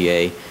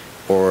FPGA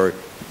or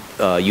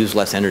use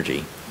less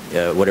energy,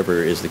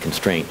 whatever is the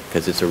constraint,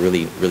 because it's a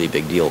really, really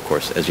big deal, of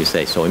course, as you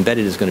say. So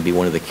embedded is going to be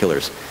one of the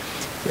killers,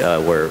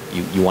 where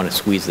you want to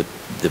squeeze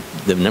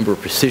the number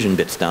of precision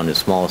bits down as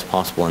small as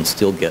possible and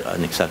still get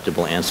an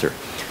acceptable answer.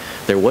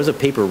 There was a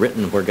paper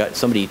written where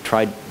somebody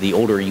tried the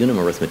older unum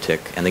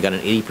arithmetic, and they got an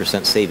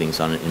 80% savings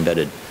on an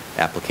embedded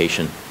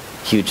application.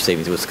 Huge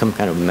savings. It was some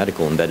kind of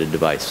medical embedded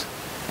device.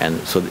 And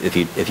so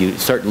if you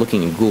start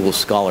looking in Google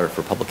Scholar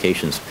for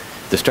publications,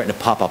 they're starting to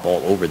pop up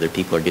all over that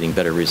people are getting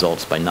better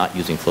results by not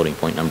using floating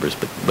point numbers,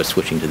 but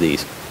switching to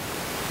these.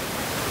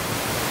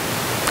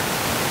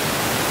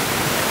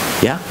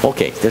 Yeah?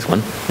 Okay, this one.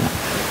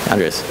 Yeah.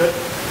 Andres.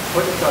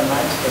 What is our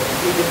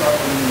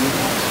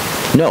nice,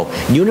 no,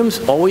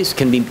 unums always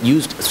can be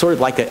used sort of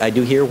like I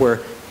do here, where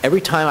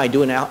every time I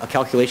do a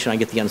calculation, I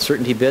get the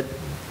uncertainty bit,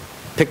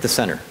 pick the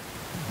center.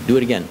 Do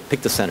it again, pick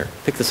the center,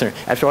 pick the center.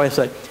 After all, I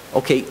said,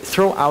 okay,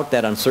 throw out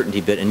that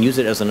uncertainty bit and use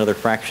it as another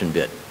fraction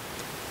bit.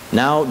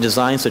 Now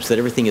design such that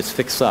everything is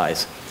fixed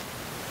size.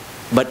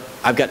 But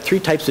I've got 3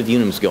 types of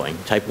unums going,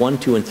 type 1,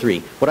 2, and 3.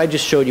 What I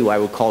just showed you I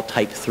would call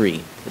type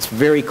 3. It's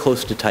very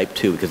close to type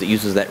 2 because it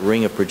uses that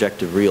ring of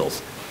projective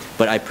reals.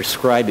 But I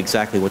prescribe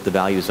exactly what the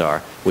values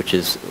are, which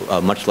is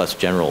much less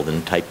general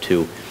than type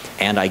 2.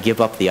 And I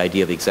give up the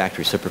idea of exact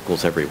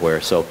reciprocals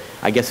everywhere. So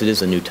I guess it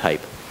is a new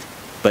type.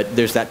 But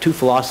there's that 2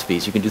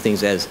 philosophies. You can do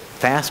things as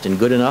fast and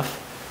good enough,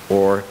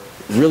 or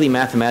really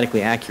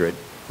mathematically accurate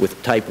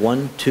with type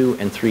 1, 2,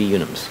 and 3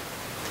 unums.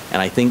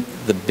 And I think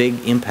the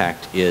big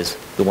impact is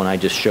the one I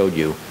just showed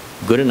you.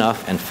 Good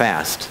enough and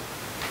fast,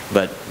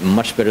 but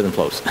much better than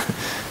floats.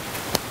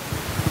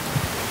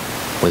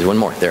 Was there one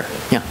more? There.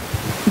 Yeah.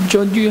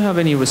 John, do you have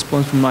any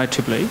response from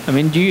IEEE? I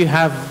mean, do you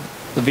have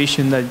the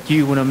vision that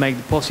you want to make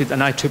the POSIT an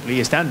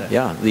IEEE standard?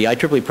 Yeah. The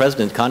IEEE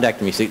president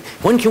contacted me and said,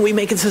 when can we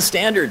make this a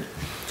standard?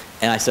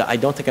 And I said, I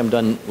don't think I'm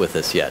done with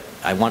this yet.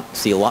 I want to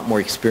see a lot more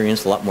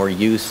experience, a lot more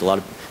use, a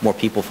lot more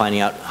people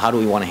finding out how do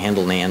we want to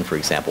handle NAND, for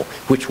example.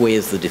 Which way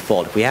is the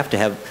default? If we have to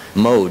have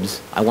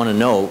modes, I want to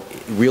know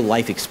real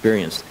life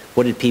experience.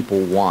 What did people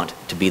want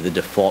to be the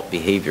default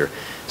behavior?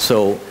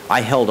 So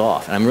I held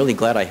off, and I'm really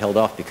glad I held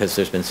off because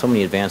there's been so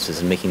many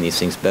advances in making these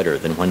things better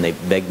than when they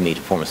begged me to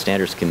form a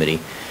standards committee.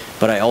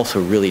 But I also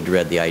really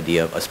dread the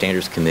idea of a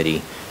standards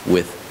committee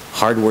with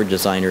hardware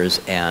designers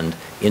and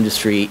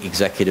industry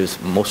executives,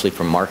 mostly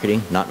from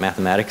marketing, not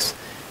mathematics,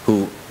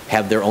 who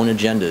have their own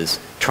agendas,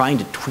 trying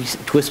to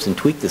twist and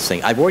tweak this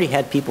thing. I've already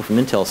had people from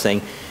Intel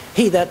saying,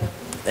 hey, that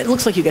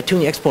looks like you got too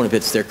many exponent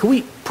bits there. Could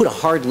we put a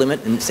hard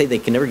limit and say they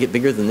can never get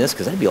bigger than this?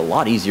 Because that'd be a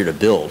lot easier to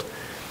build.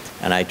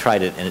 And I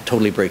tried it, and it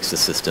totally breaks the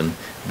system.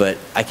 But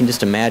I can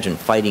just imagine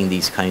fighting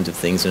these kinds of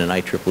things in an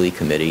IEEE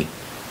committee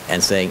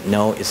and saying,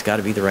 no, it's got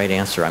to be the right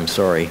answer. I'm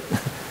sorry.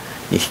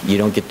 You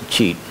don't get to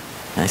cheat.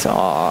 And I said,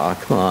 aw,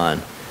 come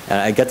on. And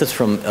I got this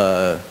from,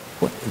 there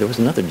was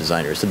another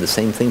designer who said the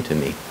same thing to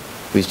me.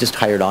 He was just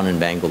hired on in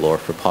Bangalore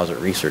for Posit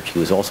Research. He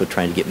was also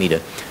trying to get me to,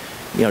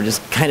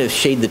 just kind of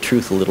shade the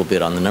truth a little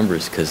bit on the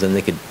numbers, because then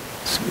they could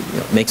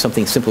make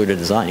something simpler to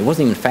design. It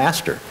wasn't even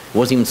faster. It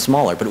wasn't even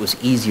smaller, but it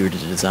was easier to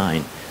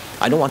design.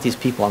 I don't want these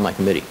people on my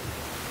committee.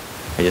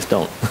 I just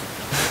don't.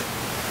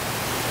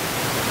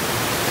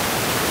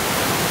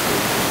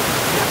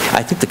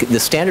 I think the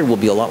standard will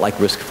be a lot like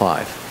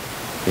RISC-V.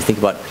 You think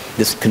about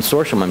this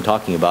consortium I'm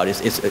talking about.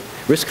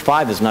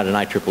 RISC-V is not an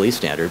IEEE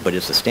standard, but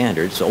it's a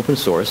standard. It's open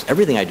source.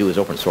 Everything I do is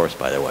open source,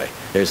 by the way.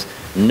 There's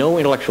no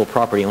intellectual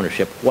property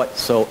ownership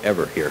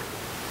whatsoever here.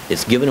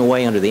 It's given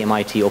away under the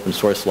MIT open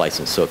source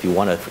license. So if you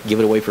want to give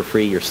it away for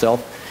free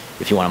yourself,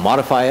 if you want to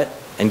modify it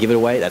and give it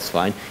away, that's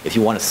fine. If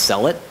you want to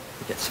sell it,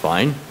 that's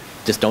fine.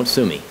 Just don't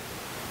sue me.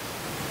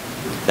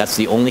 That's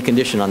the only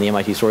condition on the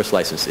MIT source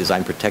license, is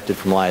I'm protected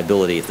from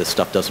liability if this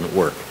stuff doesn't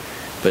work.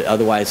 But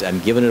otherwise, I'm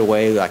giving it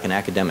away like an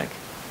academic.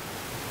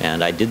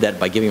 And I did that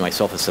by giving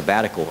myself a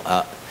sabbatical.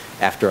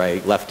 after I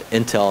left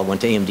Intel,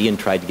 went to AMD and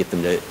tried to get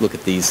them to look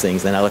at these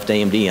things. Then I left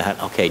AMD and I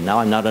thought, okay, now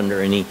I'm not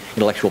under any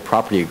intellectual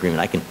property agreement.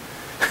 I can,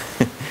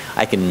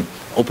 I can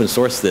open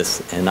source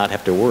this and not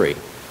have to worry.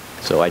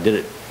 So I did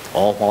it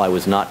all while I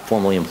was not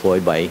formally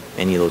employed by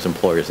any of those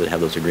employers that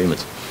have those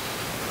agreements.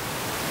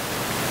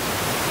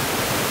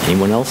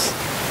 Anyone else?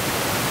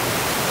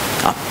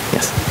 Ah,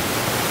 yes.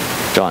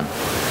 John.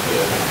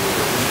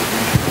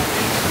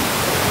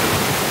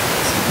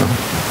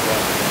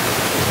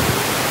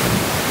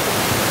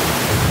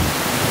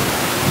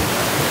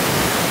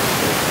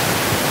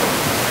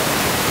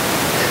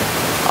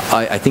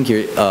 I think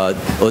you're,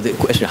 the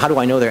question, how do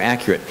I know they're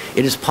accurate?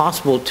 It is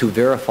possible to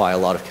verify a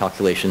lot of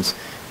calculations.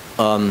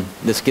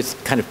 This gets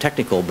kind of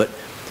technical, but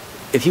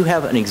if you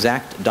have an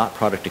exact dot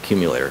product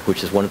accumulator,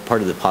 which is one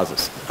part of the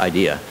posits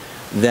idea,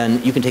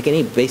 then you can take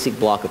any basic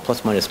block of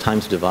plus minus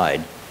times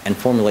divide and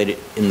formulate it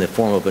in the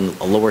form of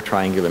a lower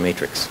triangular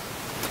matrix.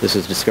 This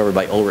was discovered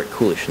by Ulrich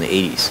Kulisch in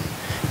the 80s.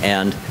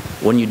 And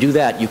when you do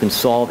that, you can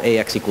solve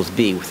AX equals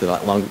B with the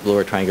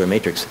lower triangular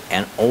matrix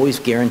and always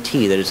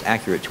guarantee that it's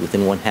accurate to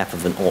within 1/2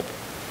 of an ULP.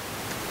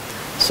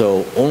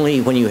 So only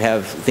when you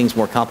have things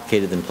more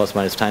complicated than plus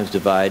minus times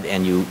divide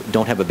and you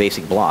don't have a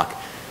basic block,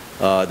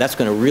 that's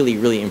going to really,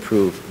 really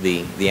improve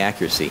the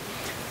accuracy.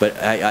 But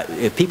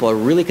if people are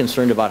really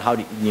concerned about how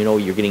you know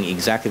you're getting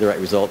exactly the right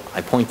result,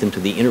 I point them to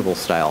the interval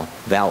style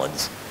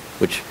valids,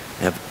 which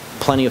have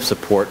plenty of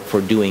support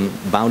for doing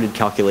bounded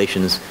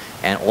calculations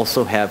and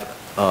also have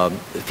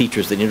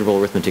features that interval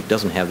arithmetic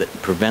doesn't have that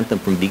prevent them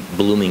from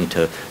blooming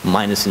to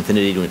minus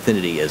infinity to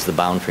infinity as the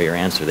bound for your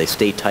answer. They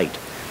stay tight.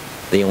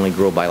 They only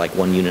grow by like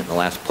 1 unit in the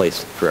last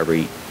place for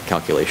every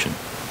calculation.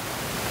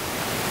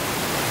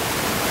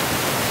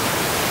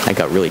 I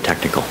got really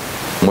technical,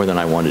 more than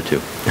I wanted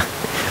to.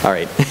 All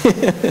right.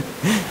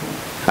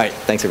 All right,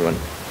 thanks everyone.